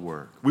want to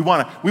work. We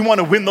want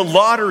to win the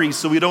lottery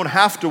so we don't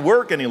have to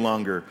work any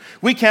longer.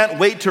 We can't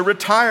wait to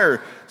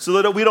retire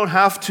so that we don't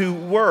have to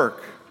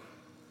work.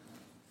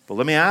 But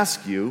let me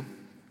ask you,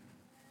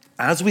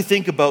 as we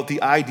think about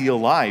the ideal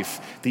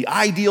life, the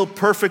ideal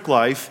perfect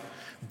life,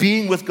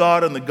 being with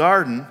God in the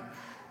garden,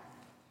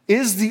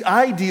 is the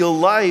ideal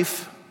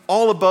life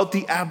all about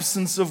the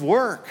absence of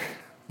work,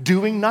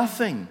 doing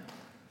nothing,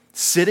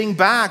 sitting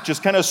back,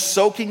 just kind of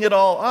soaking it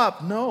all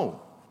up?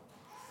 No.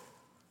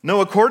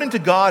 No, according to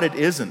God, it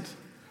isn't.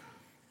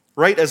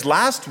 Right? As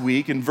last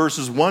week in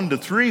verses 1 to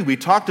 3, we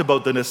talked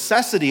about the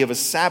necessity of a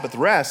Sabbath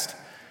rest.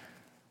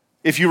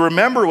 If you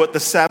remember what the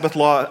Sabbath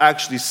law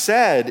actually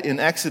said in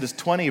Exodus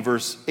 20,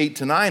 verse 8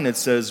 to 9, it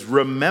says,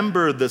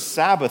 remember the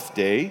Sabbath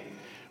day.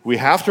 We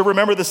have to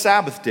remember the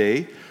Sabbath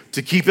day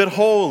to keep it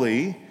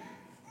holy.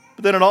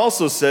 But then it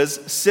also says,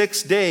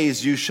 6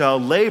 days you shall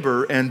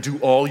labor and do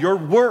all your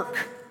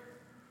work.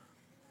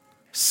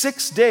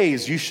 6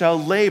 days you shall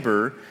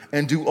labor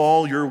and do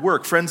all your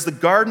work. Friends, the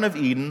Garden of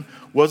Eden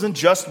wasn't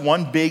just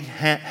one big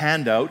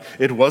handout.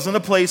 It wasn't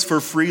a place for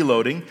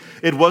freeloading.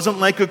 It wasn't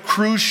like a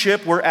cruise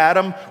ship where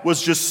Adam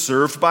was just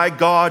served by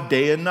God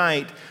day and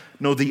night.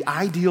 No, the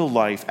ideal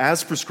life,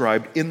 as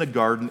prescribed in the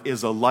garden,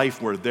 is a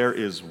life where there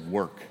is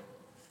work.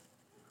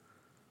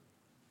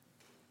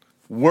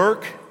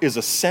 Work is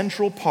a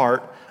central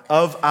part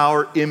of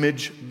our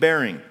image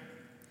bearing.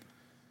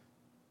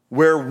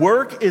 Where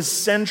work is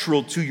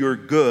central to your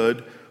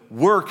good,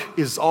 work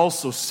is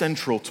also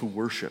central to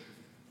worship.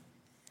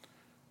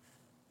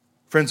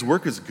 Friends,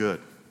 work is good.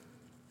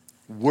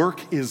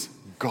 Work is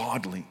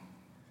godly.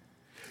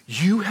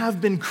 You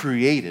have been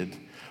created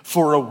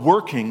for a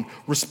working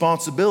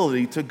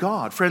responsibility to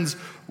God. Friends,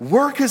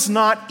 work is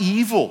not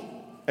evil,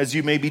 as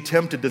you may be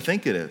tempted to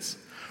think it is.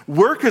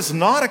 Work is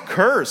not a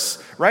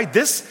curse, right?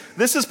 This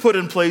is put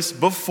in place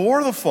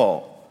before the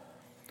fall.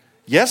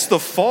 Yes,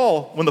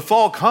 when the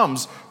fall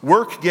comes,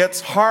 work gets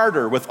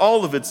harder with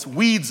all of its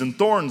weeds and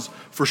thorns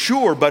for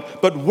sure,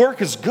 but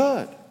work is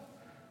good.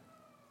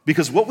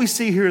 Because what we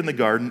see here in the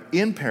garden,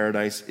 in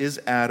paradise, is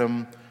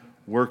Adam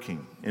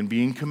working and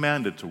being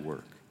commanded to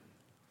work.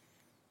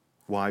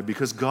 Why?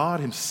 Because God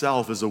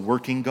himself is a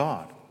working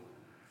God,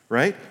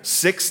 right?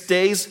 6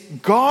 days,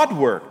 God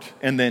worked,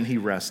 and then he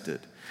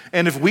rested.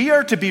 And if we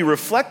are to be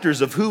reflectors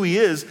of who he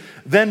is,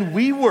 then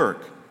we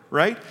work,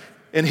 right?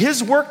 And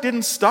his work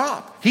didn't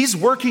stop. He's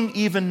working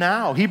even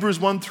now. Hebrews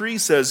 1:3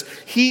 says,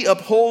 he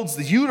upholds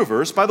the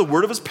universe by the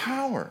word of his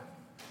power.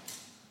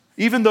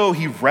 Even though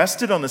he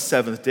rested on the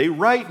seventh day,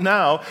 right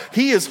now,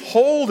 he is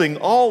holding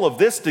all of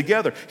this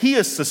together. He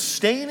is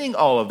sustaining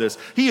all of this.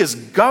 He is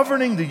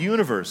governing the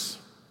universe.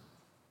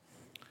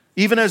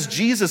 Even as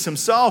Jesus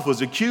himself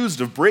was accused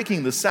of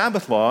breaking the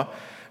Sabbath law,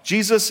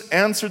 Jesus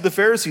answered the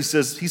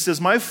Pharisees. He says,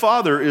 my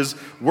Father is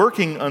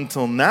working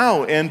until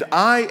now, and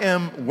I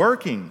am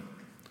working.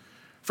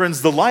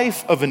 Friends, the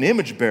life of an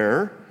image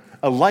bearer,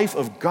 a life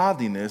of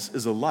godliness,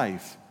 is a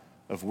life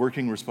of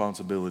working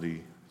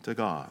responsibility to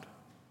God.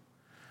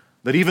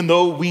 That even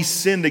though we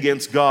sinned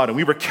against God and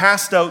we were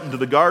cast out into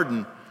the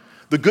garden,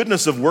 the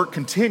goodness of work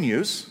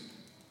continues.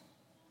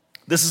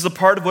 This is a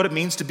part of what it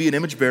means to be an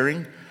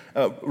image-bearing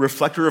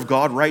reflector of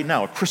God right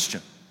now, a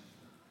Christian.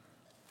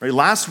 Right?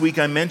 Last week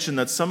I mentioned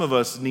that some of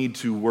us need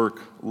to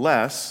work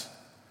less,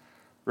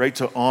 right,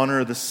 to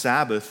honor the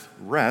Sabbath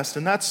rest,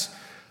 and that's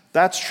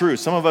true.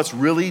 Some of us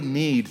really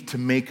need to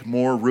make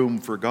more room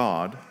for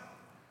God.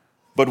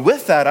 But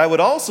with that, I would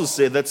also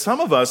say that some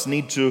of us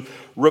need to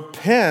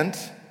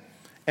repent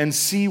and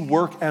see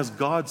work as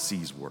God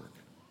sees work.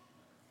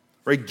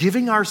 Right?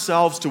 Giving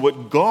ourselves to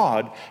what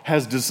God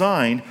has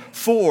designed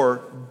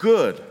for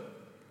good.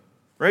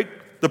 Right?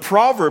 The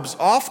Proverbs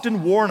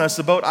often warn us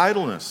about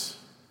idleness.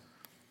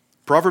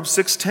 Proverbs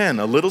 6:10,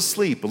 a little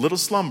sleep, a little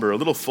slumber, a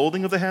little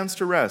folding of the hands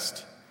to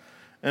rest,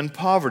 and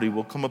poverty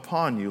will come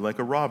upon you like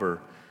a robber,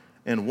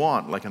 and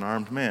want like an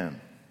armed man.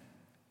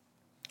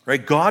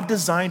 Right? God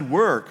designed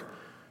work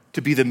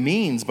to be the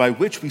means by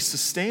which we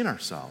sustain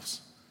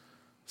ourselves.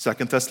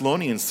 2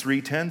 Thessalonians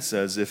 3:10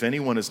 says, if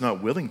anyone is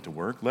not willing to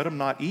work, let him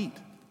not eat.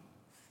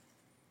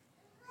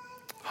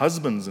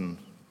 Husbands and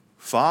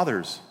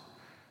fathers,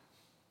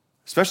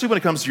 especially when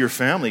it comes to your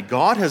family,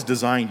 God has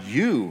designed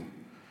you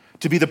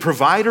to be the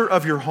provider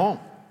of your home,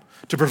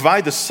 to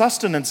provide the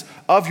sustenance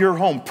of your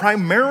home.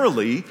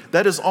 Primarily,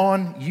 that is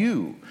on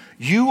you.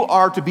 You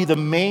are to be the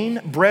main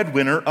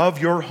breadwinner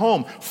of your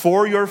home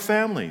for your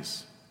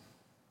families.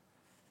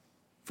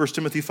 1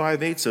 Timothy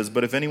 5:8 says,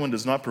 but if anyone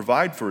does not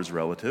provide for his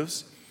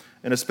relatives,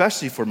 and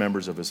especially for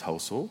members of his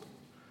household,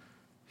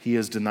 he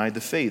has denied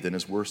the faith and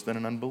is worse than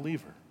an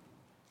unbeliever.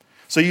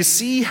 So you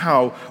see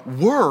how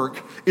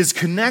work is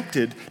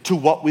connected to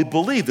what we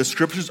believe. The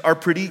scriptures are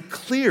pretty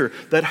clear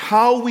that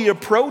how we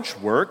approach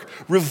work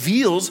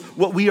reveals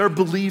what we are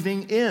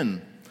believing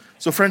in.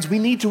 So friends, we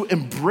need to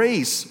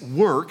embrace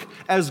work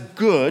as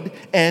good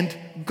and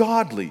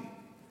godly.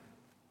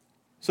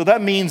 So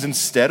that means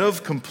instead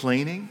of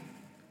complaining,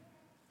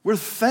 we're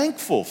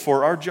thankful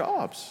for our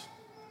jobs.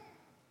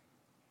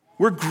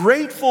 We're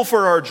grateful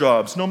for our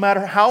jobs, no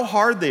matter how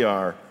hard they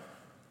are.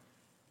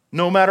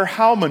 No matter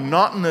how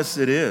monotonous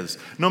it is,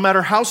 no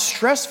matter how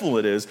stressful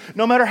it is,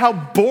 no matter how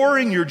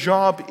boring your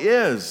job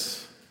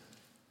is.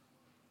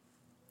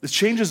 This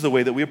changes the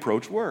way that we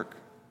approach work.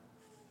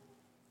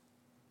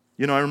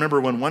 You know, I remember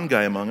when one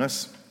guy among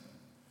us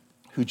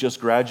who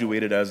just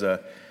graduated as a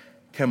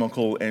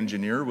chemical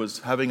engineer was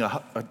having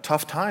a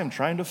tough time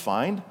trying to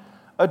find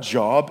a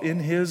job in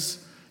his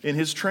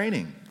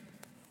training.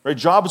 Right?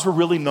 Jobs were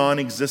really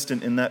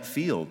non-existent in that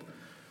field.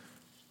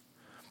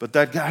 But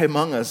that guy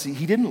among us,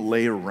 he didn't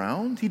lay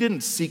around. He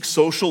didn't seek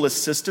social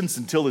assistance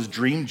until his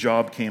dream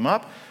job came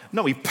up.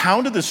 No, he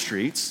pounded the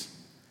streets,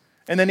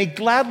 and then he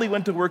gladly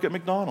went to work at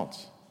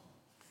McDonald's.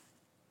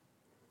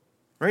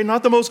 Right?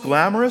 Not the most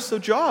glamorous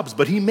of jobs,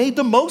 but he made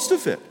the most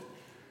of it.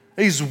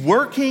 He's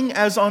working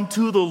as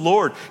unto the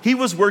Lord. He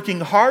was working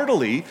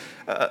heartily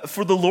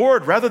for the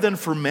Lord rather than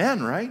for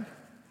men, right?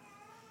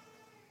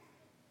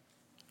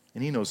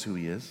 And he knows who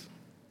he is.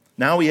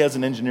 Now he has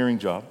an engineering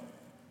job.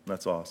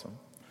 That's awesome.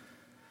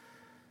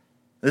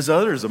 There's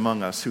others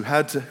among us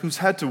who's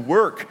had to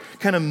work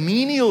kind of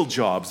menial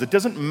jobs that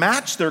doesn't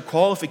match their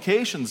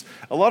qualifications.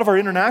 A lot of our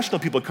international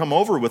people come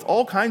over with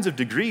all kinds of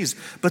degrees,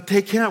 but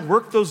they can't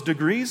work those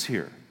degrees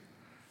here.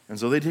 And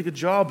so they take a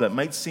job that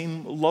might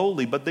seem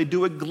lowly, but they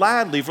do it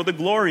gladly for the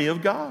glory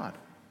of God.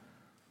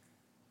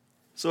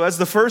 So as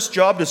the first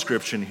job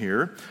description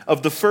here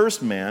of the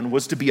first man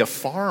was to be a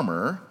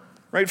farmer,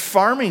 right?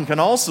 Farming can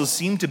also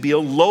seem to be a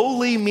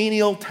lowly,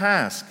 menial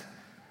task.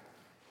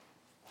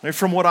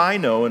 From what I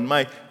know and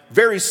my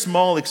very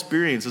small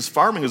experiences,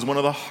 farming is one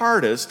of the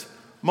hardest,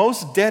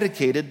 most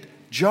dedicated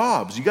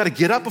jobs. You got to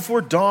get up before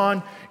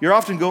dawn. You're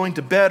often going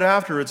to bed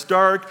after it's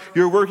dark.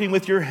 You're working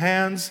with your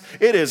hands.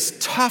 It is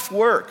tough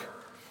work.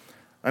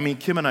 I mean,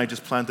 Kim and I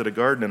just planted a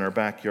garden in our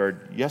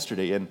backyard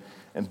yesterday,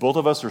 and both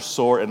of us are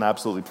sore and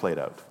absolutely played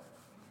out,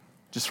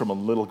 just from a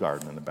little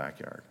garden in the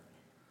backyard.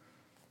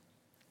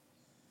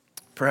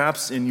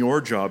 Perhaps in your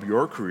job,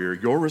 your career,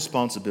 your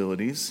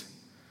responsibilities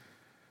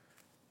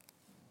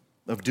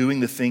of doing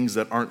the things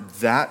that aren't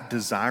that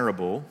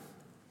desirable,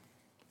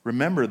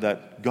 remember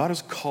that God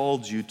has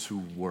called you to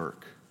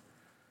work.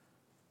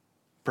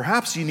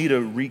 Perhaps you need a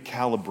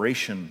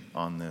recalibration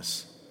on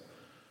this.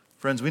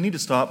 Friends, we need to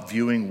stop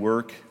viewing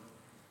work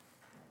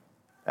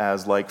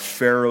as like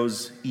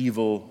Pharaoh's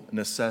evil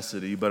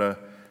necessity, but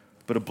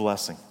a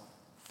blessing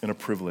and a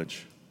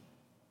privilege.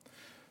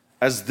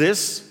 As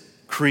this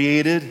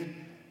created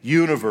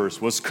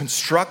universe was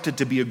constructed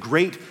to be a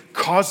great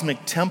cosmic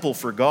temple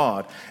for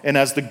God, and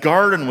as the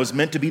garden was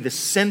meant to be the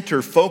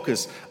center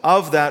focus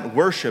of that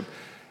worship,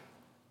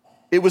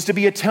 it was to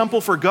be a temple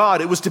for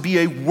God. It was to be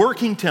a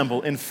working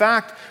temple. In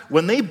fact,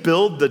 when they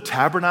build the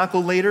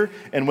tabernacle later,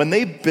 and when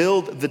they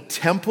build the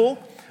temple,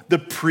 the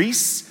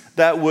priests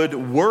that would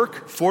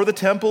work for the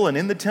temple and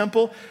in the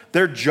temple,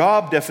 their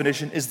job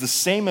definition is the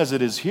same as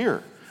it is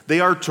here. They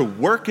are to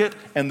work it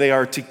and they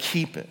are to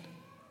keep it.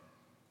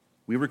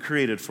 We were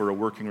created for a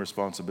working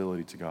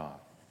responsibility to God.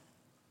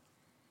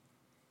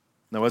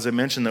 Now, as I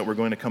mentioned that we're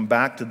going to come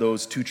back to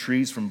those two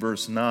trees from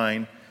verse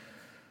 9,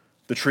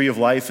 the tree of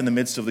life in the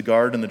midst of the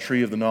garden and the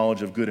tree of the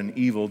knowledge of good and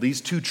evil. These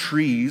two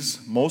trees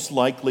most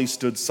likely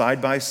stood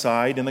side by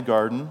side in the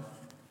garden.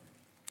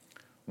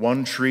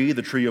 One tree,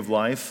 the tree of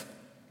life,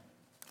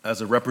 as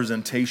a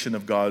representation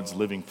of God's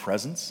living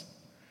presence,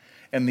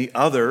 and the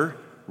other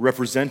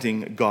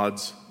representing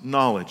God's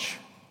knowledge,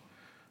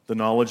 the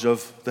knowledge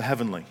of the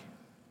heavenly.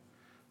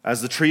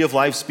 As the tree of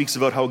life speaks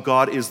about how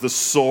God is the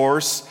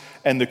source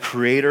and the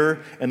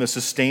creator and the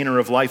sustainer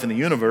of life in the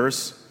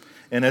universe,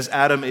 and as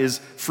Adam is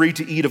free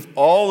to eat of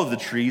all of the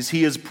trees,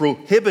 he is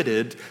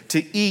prohibited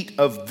to eat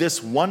of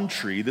this one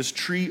tree, this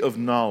tree of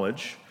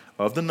knowledge,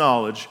 of the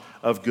knowledge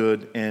of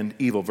good and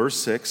evil. Verse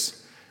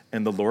 6,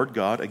 and the Lord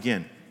God,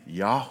 again,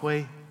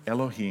 Yahweh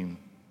Elohim,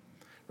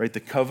 right, the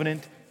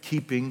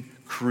covenant-keeping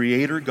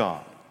creator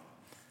God,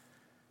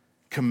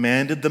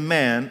 commanded the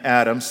man,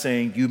 Adam,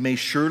 saying, you may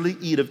surely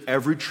eat of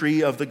every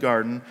tree of the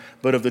garden,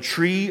 but of the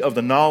tree of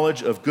the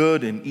knowledge of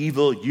good and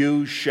evil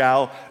you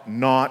shall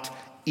not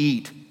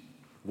eat.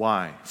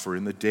 Why? For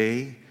in the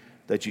day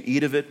that you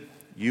eat of it,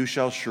 you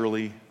shall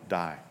surely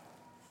die.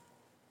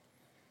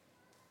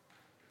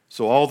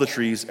 So all the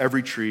trees,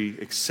 every tree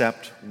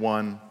except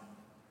one.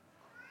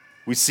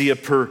 We see a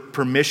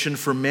permission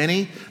for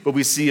many, but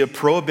we see a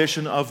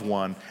prohibition of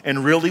one.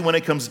 And really, when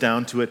it comes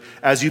down to it,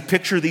 as you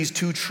picture these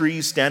two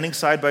trees standing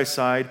side by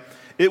side,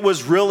 it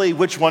was really,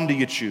 which one do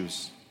you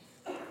choose?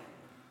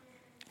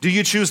 Do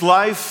you choose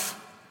life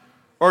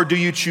or do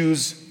you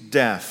choose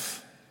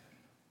death?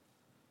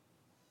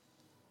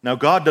 Now,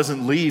 God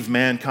doesn't leave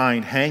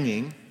mankind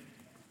hanging.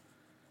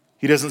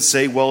 He doesn't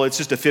say, well, it's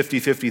just a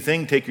 50-50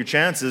 thing, take your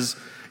chances.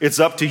 It's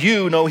up to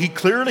you. No, he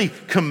clearly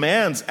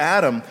commands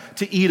Adam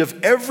to eat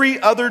of every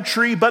other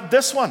tree but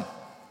this one.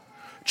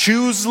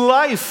 Choose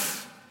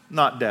life,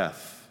 not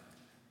death.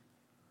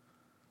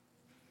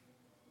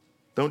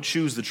 Don't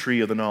choose the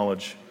tree of the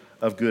knowledge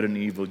of good and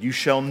evil. You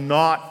shall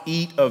not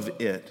eat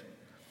of it.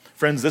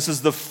 Friends, this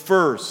is the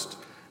first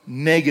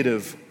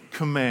negative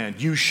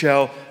command. You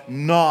shall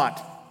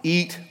not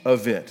eat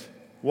of it.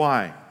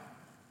 Why?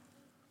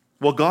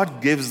 Well,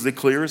 God gives the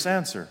clearest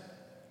answer.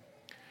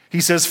 He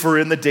says, for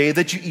in the day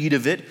that you eat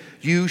of it,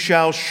 you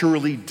shall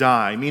surely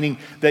die, meaning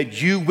that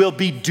you will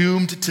be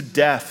doomed to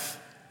death.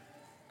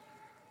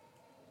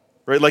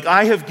 Right? Like,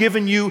 I have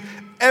given you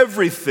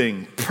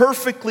everything,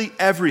 perfectly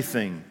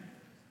everything.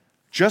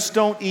 Just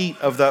don't eat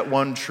of that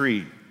one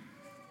tree.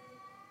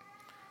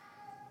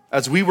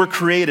 As we were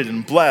created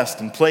and blessed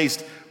and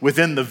placed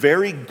within the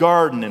very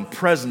garden and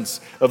presence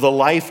of the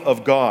life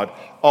of God,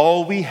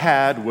 all we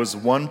had was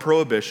one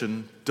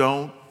prohibition: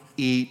 don't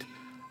eat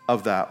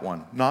of that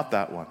one, not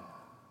that one.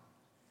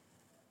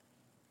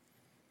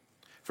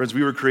 Friends,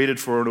 we were created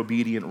for an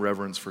obedient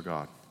reverence for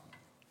God.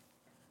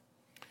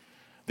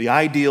 The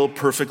ideal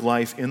perfect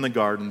life in the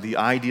garden, the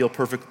ideal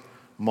perfect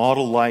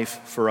model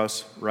life for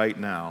us right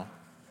now,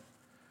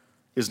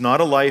 is not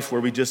a life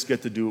where we just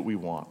get to do what we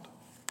want.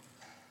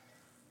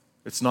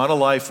 It's not a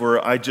life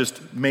where I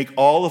just make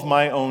all of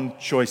my own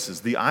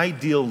choices. The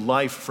ideal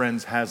life,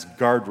 friends, has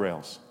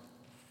guardrails.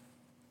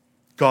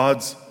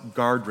 God's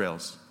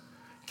guardrails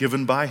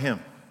given by Him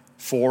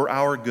for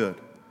our good.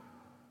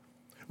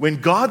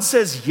 When God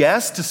says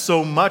yes to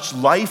so much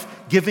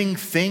life-giving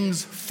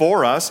things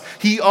for us,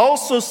 He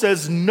also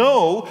says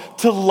no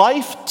to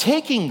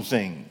life-taking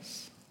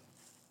things.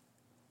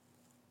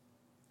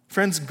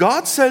 Friends,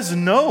 God says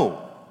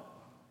no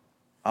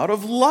out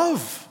of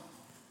love.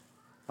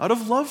 Out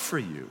of love for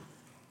you,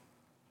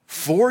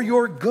 for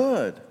your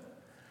good.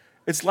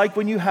 It's like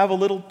when you have a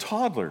little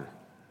toddler.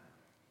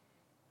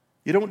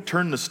 You don't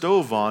turn the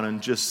stove on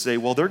and just say,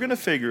 well, they're going to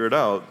figure it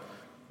out.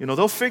 You know,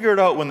 they'll figure it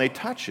out when they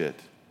touch it.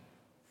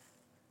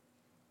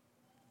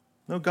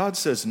 No, God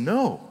says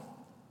no.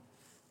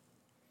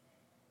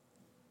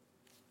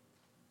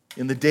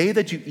 In the day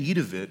that you eat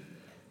of it,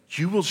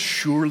 you will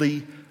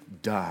surely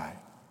die.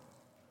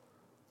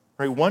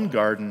 Right? One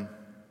garden,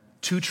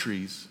 two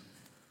trees,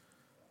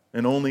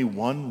 and only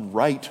one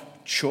right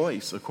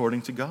choice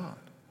according to God.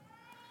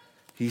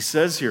 He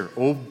says here,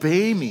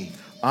 obey me.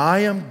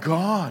 I am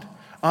God.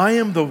 I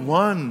am the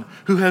one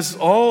who has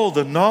all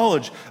the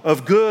knowledge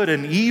of good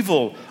and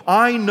evil.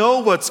 I know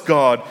what's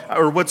God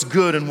or what's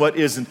good and what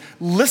isn't.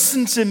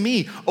 Listen to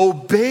me.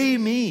 Obey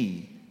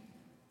me.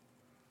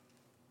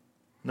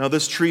 Now,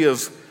 this tree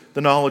of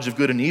the knowledge of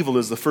good and evil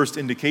is the first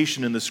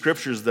indication in the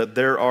scriptures that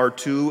there are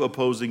two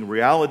opposing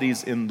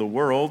realities in the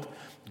world,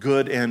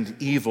 good and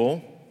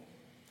evil.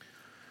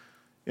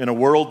 In a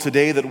world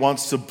today that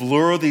wants to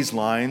blur these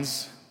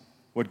lines,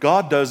 what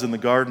God does in the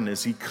garden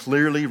is he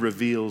clearly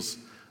reveals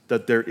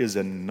that there is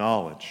a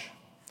knowledge,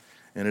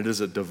 and it is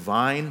a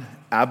divine,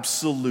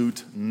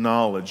 absolute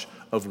knowledge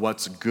of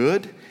what's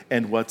good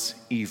and what's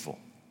evil.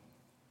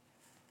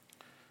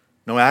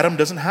 Now, Adam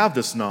doesn't have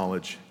this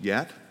knowledge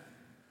yet,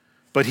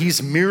 but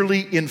he's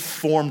merely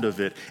informed of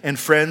it. And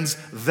friends,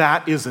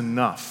 that is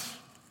enough.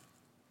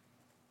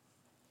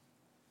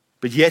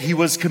 But yet he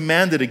was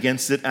commanded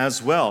against it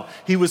as well.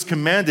 He was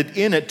commanded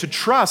in it to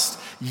trust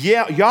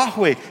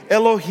Yahweh,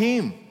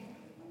 Elohim.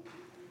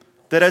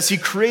 That as he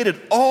created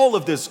all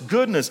of this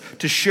goodness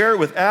to share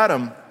with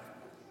Adam,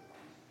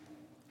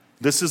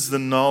 this is the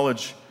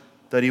knowledge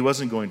that he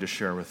wasn't going to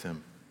share with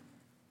him.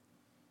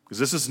 Because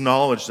this is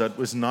knowledge that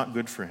was not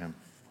good for him.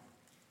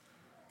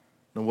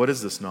 Now, what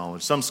is this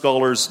knowledge? Some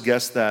scholars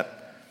guess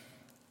that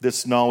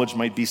this knowledge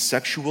might be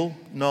sexual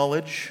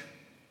knowledge,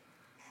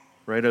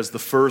 right? As the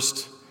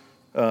first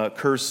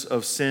curse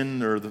of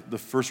sin, or the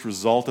first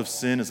result of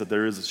sin, is that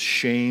there is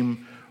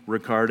shame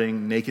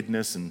regarding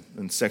nakedness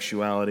and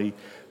sexuality.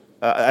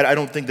 I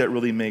don't think that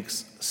really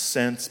makes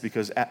sense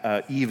because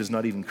Eve is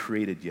not even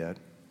created yet.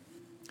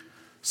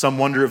 Some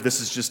wonder if this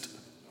is just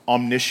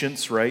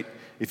omniscience, right?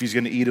 If he's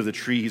going to eat of the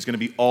tree, he's going to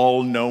be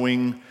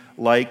all-knowing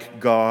like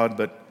God,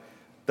 but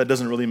that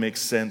doesn't really make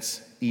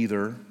sense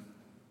either.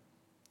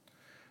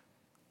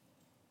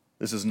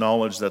 This is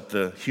knowledge that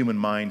the human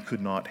mind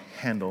could not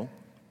handle.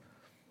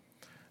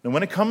 Now,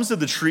 when it comes to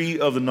the tree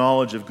of the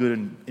knowledge of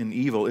good and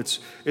evil,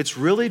 it's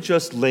really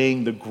just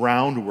laying the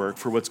groundwork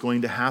for what's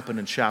going to happen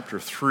in chapter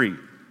 3.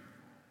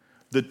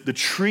 The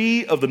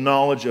tree of the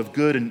knowledge of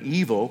good and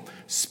evil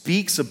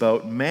speaks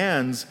about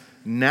man's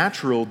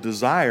natural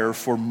desire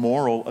for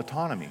moral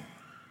autonomy.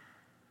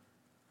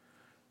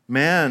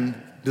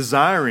 Man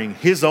desiring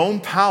his own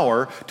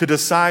power to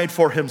decide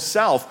for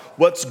himself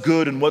what's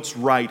good and what's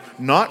right,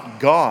 not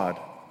God,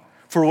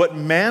 for what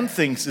man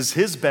thinks is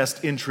his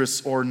best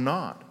interests or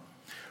not.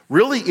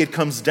 Really, it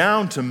comes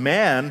down to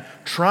man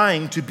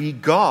trying to be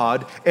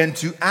God and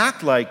to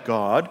act like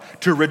God,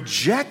 to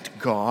reject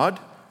God,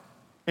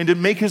 and to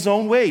make his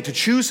own way, to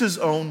choose his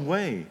own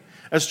way.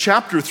 As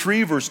chapter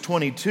 3, verse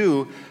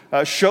 22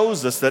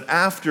 shows us that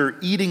after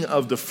eating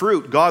of the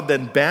fruit, God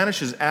then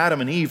banishes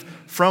Adam and Eve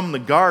from the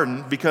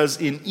garden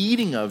because in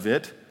eating of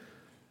it,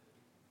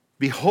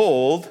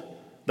 behold,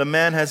 the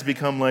man has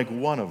become like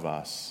one of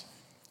us,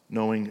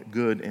 knowing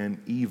good and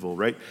evil,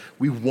 right?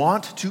 We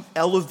want to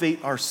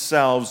elevate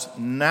ourselves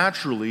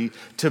naturally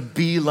to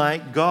be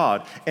like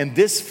God. And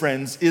this,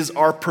 friends, is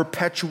our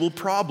perpetual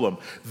problem.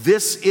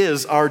 This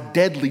is our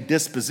deadly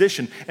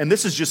disposition. And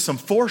this is just some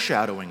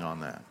foreshadowing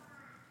on that.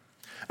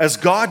 As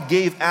God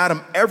gave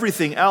Adam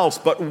everything else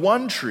but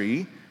one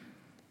tree,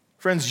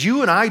 friends,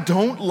 you and I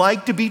don't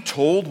like to be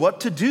told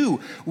what to do.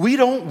 We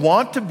don't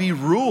want to be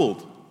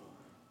ruled.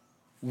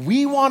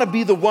 We want to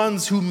be the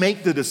ones who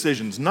make the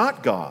decisions,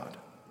 not God.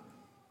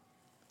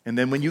 And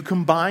then when you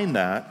combine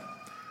that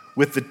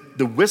with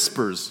the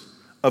whispers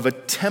of a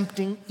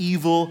tempting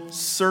evil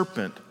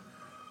serpent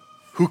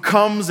who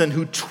comes and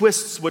who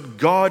twists what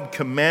God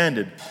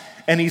commanded,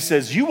 and he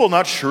says, "You will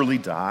not surely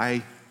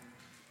die."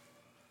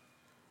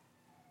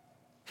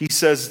 He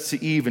says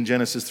to Eve in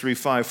Genesis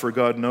 3:5, "For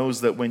God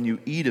knows that when you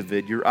eat of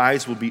it, your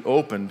eyes will be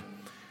opened,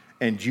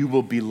 and you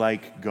will be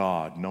like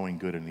God, knowing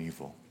good and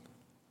evil."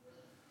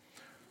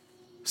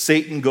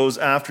 Satan goes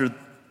after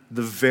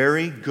the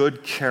very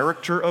good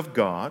character of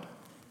God,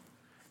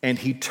 and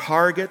he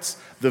targets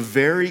the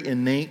very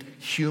innate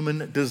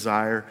human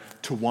desire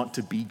to want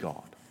to be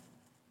God.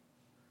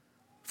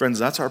 Friends,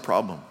 that's our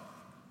problem.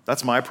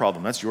 That's my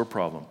problem. That's your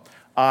problem.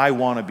 I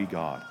want to be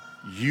God.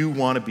 You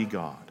want to be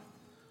God.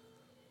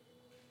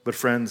 But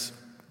friends,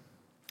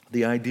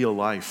 the ideal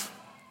life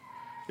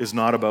is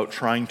not about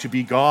trying to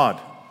be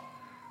God,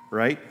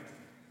 right?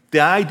 The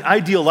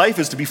ideal life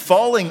is to be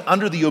falling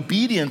under the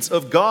obedience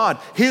of God,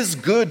 his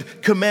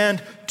good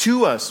command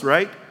to us,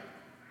 right?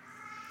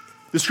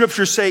 The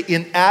scriptures say,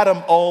 in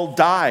Adam all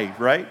die,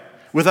 right?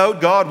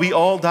 Without God, we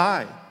all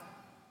die.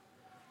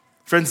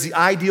 Friends, the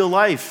ideal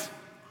life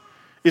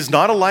is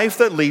not a life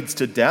that leads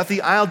to death.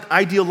 The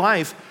ideal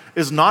life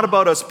is not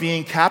about us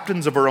being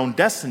captains of our own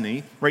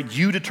destiny, right?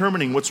 You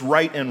determining what's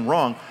right and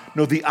wrong.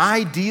 No, the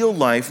ideal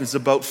life is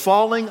about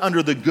falling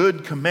under the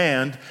good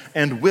command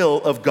and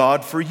will of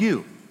God for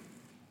you.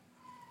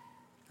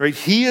 Right?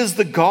 He is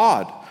the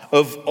God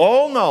of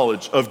all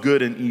knowledge of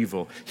good and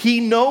evil. He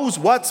knows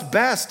what's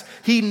best.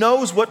 He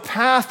knows what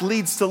path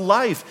leads to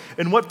life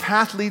and what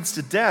path leads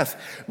to death.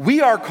 We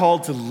are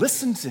called to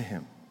listen to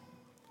him,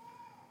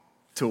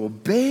 to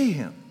obey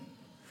him,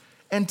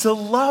 and to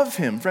love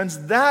him.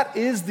 Friends, that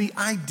is the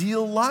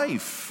ideal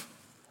life.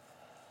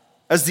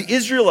 As the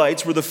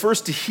Israelites were the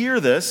first to hear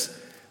this,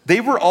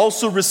 they were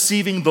also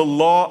receiving the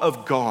law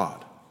of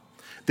God.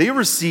 They were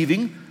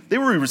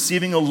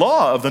receiving a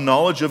law of the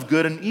knowledge of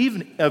good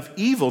and of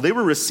evil. They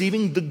were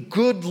receiving the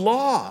good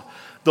law,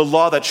 The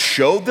law that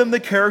showed them the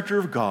character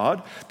of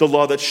God, the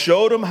law that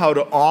showed them how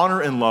to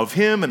honor and love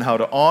Him and how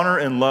to honor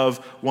and love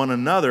one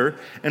another.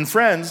 And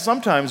friends,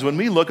 sometimes when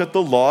we look at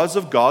the laws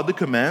of God, the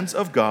commands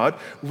of God,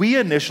 we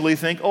initially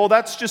think, oh,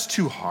 that's just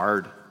too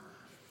hard.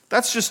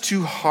 That's just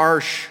too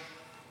harsh.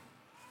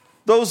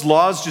 Those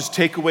laws just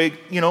take away,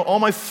 all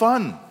my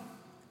fun.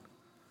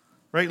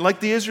 Right? Like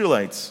the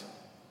Israelites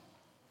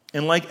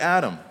and like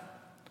Adam.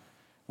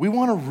 We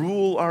want to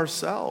rule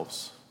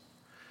ourselves.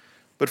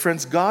 But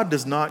friends, God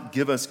does not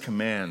give us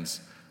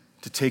commands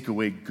to take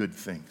away good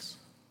things.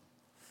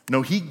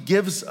 No, He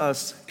gives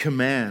us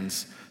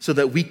commands so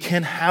that we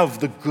can have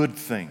the good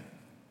thing.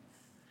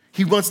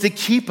 He wants to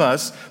keep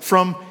us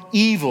from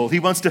evil. He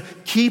wants to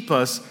keep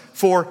us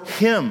for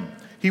Him.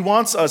 He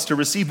wants us to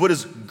receive what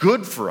is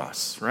good for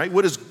us, right?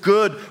 What is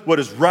good, what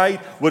is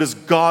right, what is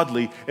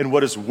godly, and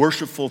what is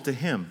worshipful to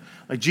Him.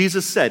 Like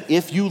Jesus said,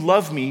 if you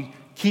love me,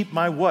 keep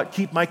my what?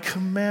 Keep my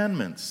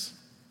commandments.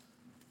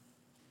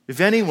 If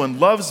anyone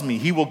loves me,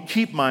 he will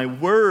keep my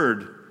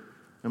word,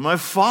 and my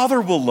Father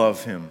will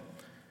love him.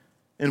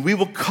 And we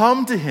will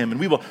come to him, and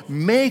we will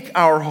make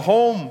our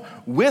home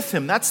with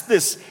him. That's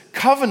this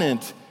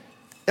covenant,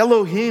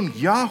 Elohim,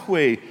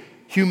 Yahweh,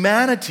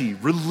 humanity,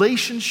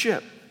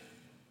 relationship.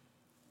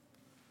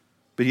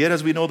 But yet,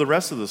 as we know the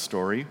rest of the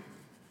story,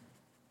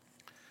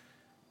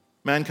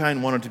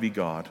 mankind wanted to be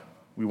God.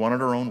 We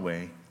wanted our own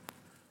way.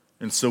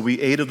 And so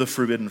we ate of the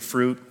forbidden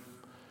fruit.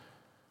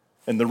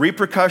 And the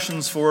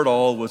repercussions for it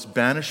all was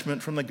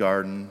banishment from the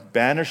garden,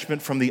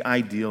 banishment from the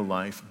ideal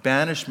life,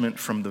 banishment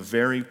from the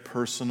very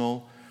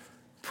personal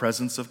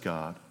presence of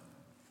God.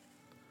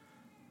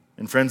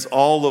 And friends,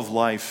 all of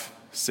life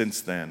since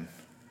then,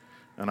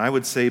 and I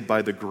would say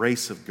by the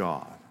grace of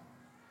God,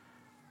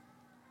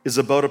 is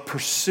about a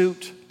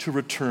pursuit to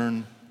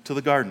return to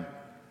the garden.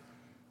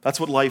 That's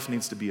what life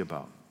needs to be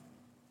about.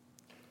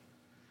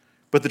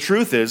 But the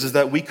truth is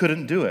that we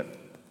couldn't do it.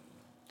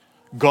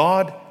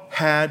 God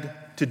had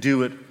to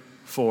do it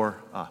for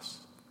us.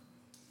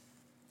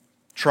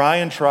 Try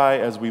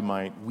as we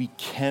might, we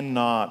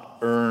cannot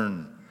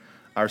earn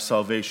our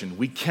salvation.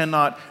 We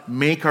cannot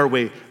make our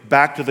way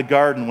back to the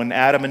garden. When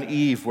Adam and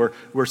Eve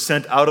were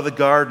sent out of the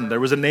garden, there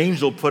was an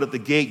angel put at the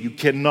gate. You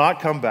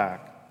cannot come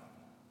back.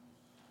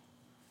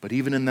 But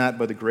even in that,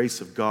 by the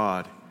grace of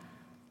God,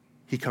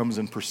 He comes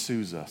and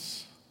pursues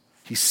us.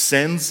 He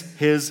sends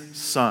His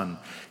Son.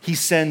 He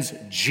sends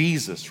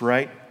Jesus,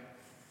 right?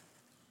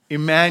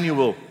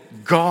 Emmanuel,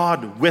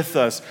 God with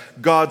us,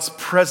 God's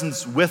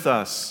presence with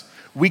us.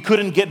 We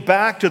couldn't get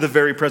back to the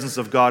very presence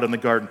of God in the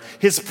garden.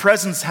 His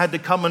presence had to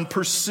come and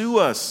pursue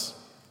us.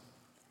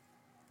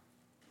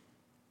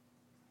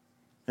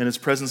 And His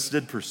presence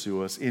did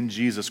pursue us in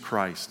Jesus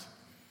Christ.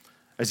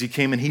 As He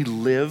came and He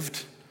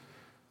lived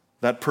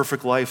that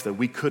perfect life that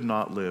we could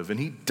not live. And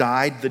He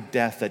died the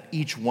death that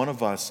each one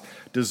of us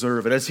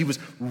deserve. And as He was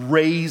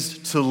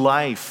raised to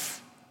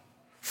life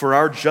for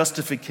our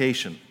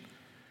justification,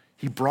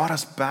 He brought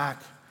us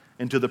back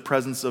into the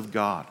presence of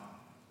God.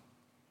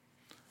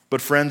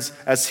 But friends,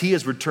 as He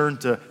has returned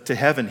to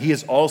heaven, He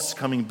is also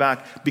coming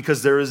back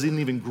because there is an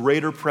even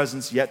greater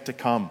presence yet to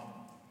come.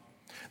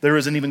 There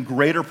is an even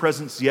greater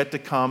presence yet to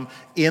come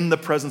in the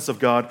presence of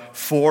God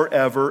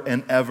forever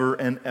and ever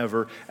and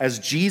ever. As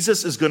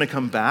Jesus is going to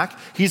come back,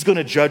 He's going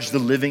to judge the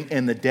living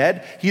and the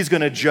dead. He's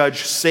going to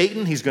judge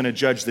Satan. He's going to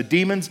judge the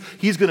demons.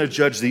 He's going to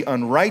judge the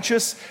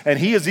unrighteous. And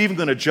He is even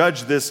going to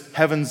judge this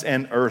heavens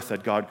and earth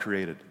that God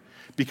created.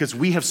 Because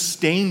we have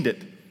stained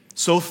it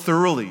so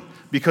thoroughly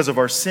because of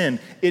our sin,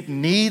 it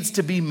needs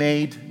to be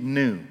made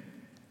new.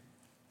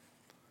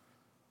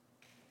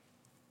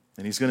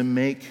 And He's going to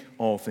make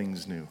all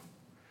things new.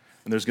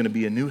 And there's going to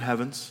be a new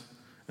heavens,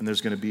 and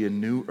there's going to be a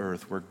new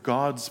earth where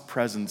God's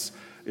presence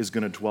is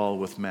going to dwell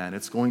with man.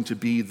 It's going to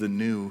be the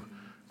new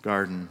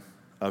Garden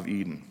of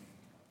Eden.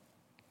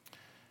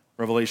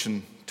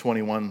 Revelation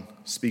 21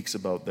 speaks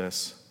about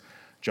this,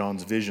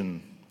 John's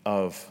vision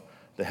of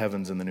the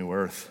heavens and the new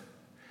earth.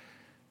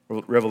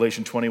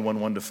 Revelation 21,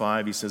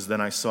 1-5, he says, "Then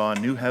I saw a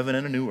new heaven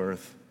and a new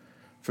earth.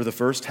 For the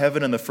first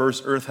heaven and the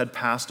first earth had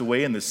passed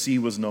away, and the sea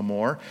was no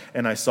more.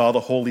 And I saw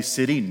the holy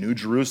city, New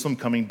Jerusalem,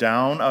 coming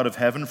down out of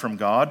heaven from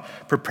God,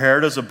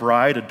 prepared as a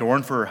bride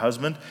adorned for her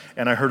husband.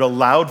 And I heard a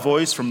loud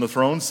voice from the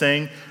throne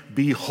saying,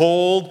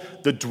 'Behold,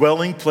 the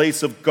dwelling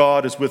place of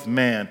God is with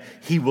man.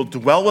 He will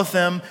dwell with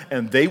them,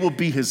 and they will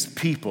be His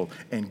people.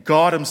 And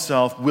God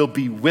Himself will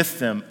be with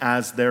them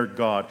as their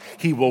God.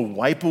 He will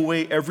wipe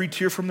away every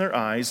tear from their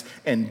eyes,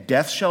 and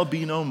death shall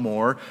be no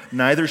more.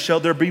 Neither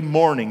shall there be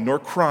mourning, nor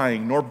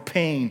crying, nor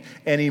pain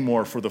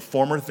anymore, for the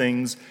former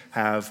things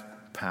have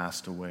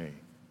passed away.'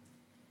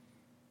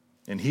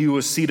 And He who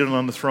was seated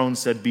on the throne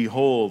said,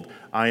 'Behold,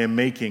 I am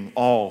making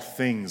all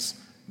things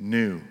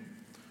new.'"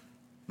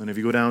 And if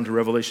you go down to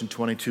Revelation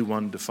 22,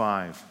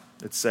 1-5,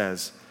 it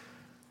says,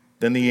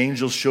 "Then the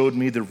angel showed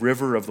me the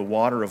river of the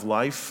water of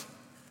life,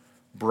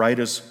 bright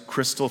as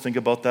crystal." Think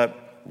about that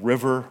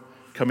river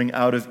coming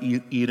out of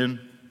Eden.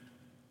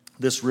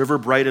 "This river,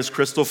 bright as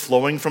crystal,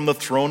 flowing from the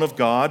throne of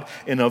God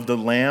and of the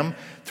Lamb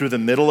through the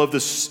middle of the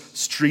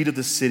street of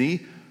the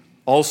city.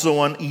 Also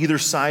on either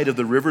side of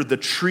the river, the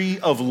tree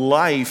of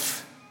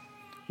life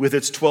with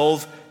its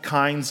 12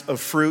 kinds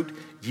of fruit,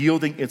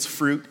 yielding its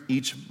fruit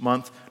each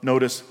month.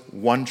 Notice,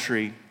 one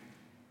tree.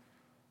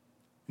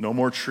 No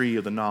more tree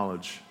of the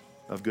knowledge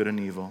of good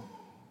and evil.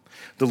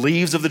 The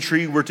leaves of the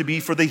tree were to be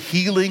for the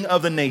healing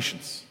of the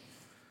nations.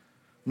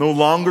 No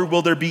longer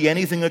will there be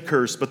anything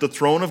accursed, but the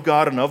throne of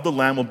God and of the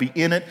Lamb will be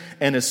in it,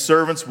 and his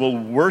servants will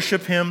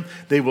worship him.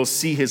 They will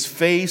see his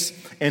face,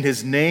 and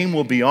his name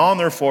will be on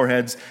their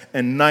foreheads,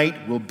 and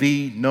night will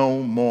be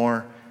no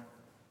more.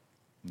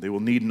 They will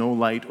need no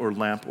light or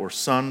lamp or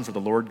sun, for the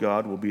Lord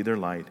God will be their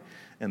light,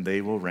 and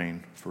they will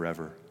reign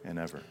forever and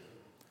ever.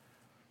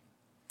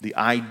 The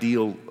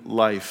ideal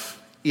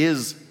life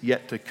is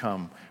yet to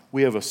come.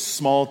 We have a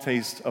small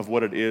taste of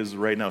what it is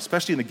right now,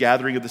 especially in the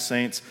gathering of the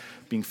saints,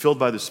 being filled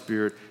by the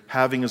Spirit,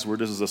 having his word.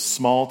 This is a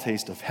small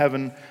taste of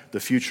heaven, the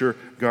future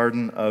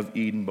Garden of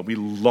Eden. But we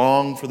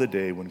long for the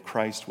day when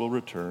Christ will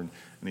return,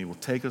 and he will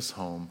take us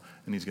home,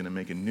 and he's going to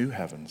make a new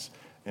heavens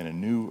and a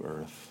new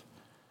earth.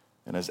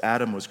 And as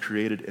Adam was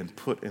created and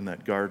put in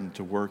that garden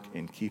to work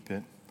and keep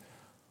it,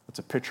 that's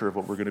a picture of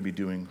what we're going to be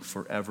doing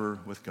forever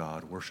with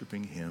God,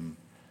 worshiping him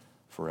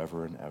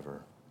forever and ever.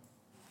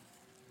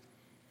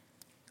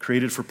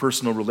 Created for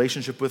personal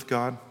relationship with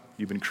God,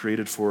 you've been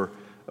created for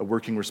a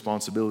working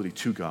responsibility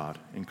to God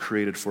and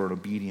created for an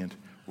obedient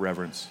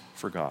reverence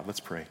for God. Let's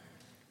pray.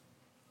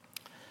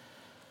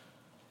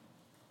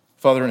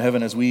 Father in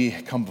heaven, as we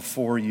come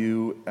before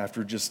you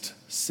after just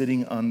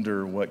sitting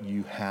under what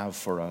you have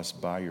for us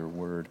by your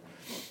word,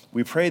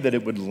 we pray that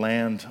it would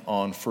land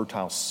on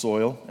fertile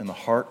soil in the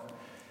heart,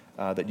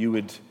 that you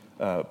would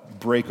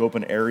break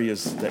open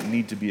areas that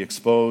need to be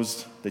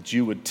exposed, that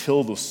you would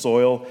till the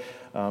soil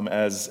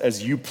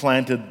as you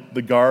planted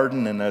the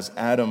garden and as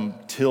Adam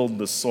tilled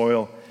the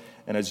soil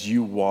and as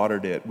you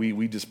watered it.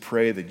 We just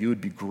pray that you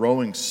would be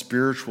growing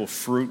spiritual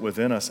fruit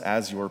within us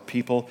as your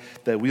people,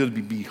 that we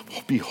would be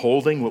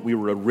beholding what we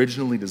were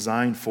originally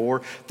designed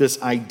for,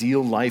 this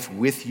ideal life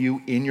with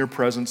you in your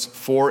presence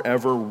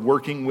forever,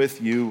 working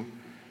with you,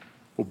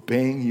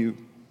 obeying you,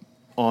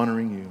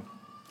 honoring you.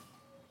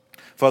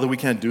 Father, we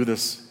can't do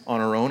this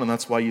on our own, and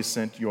that's why you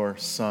sent your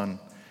Son.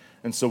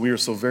 And so we are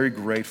so very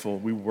grateful.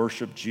 We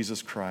worship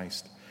Jesus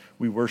Christ.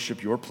 We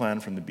worship your plan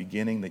from the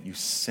beginning, that you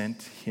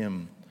sent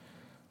him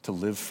to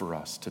live for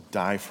us, to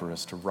die for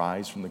us, to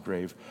rise from the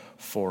grave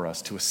for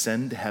us, to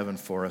ascend to heaven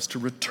for us, to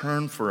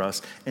return for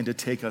us, and to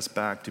take us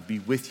back to be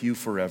with you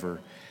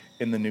forever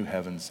in the new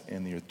heavens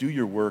and the earth. Do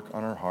your work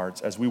on our hearts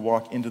as we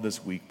walk into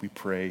this week, we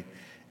pray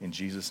in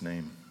Jesus'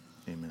 name.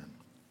 Amen.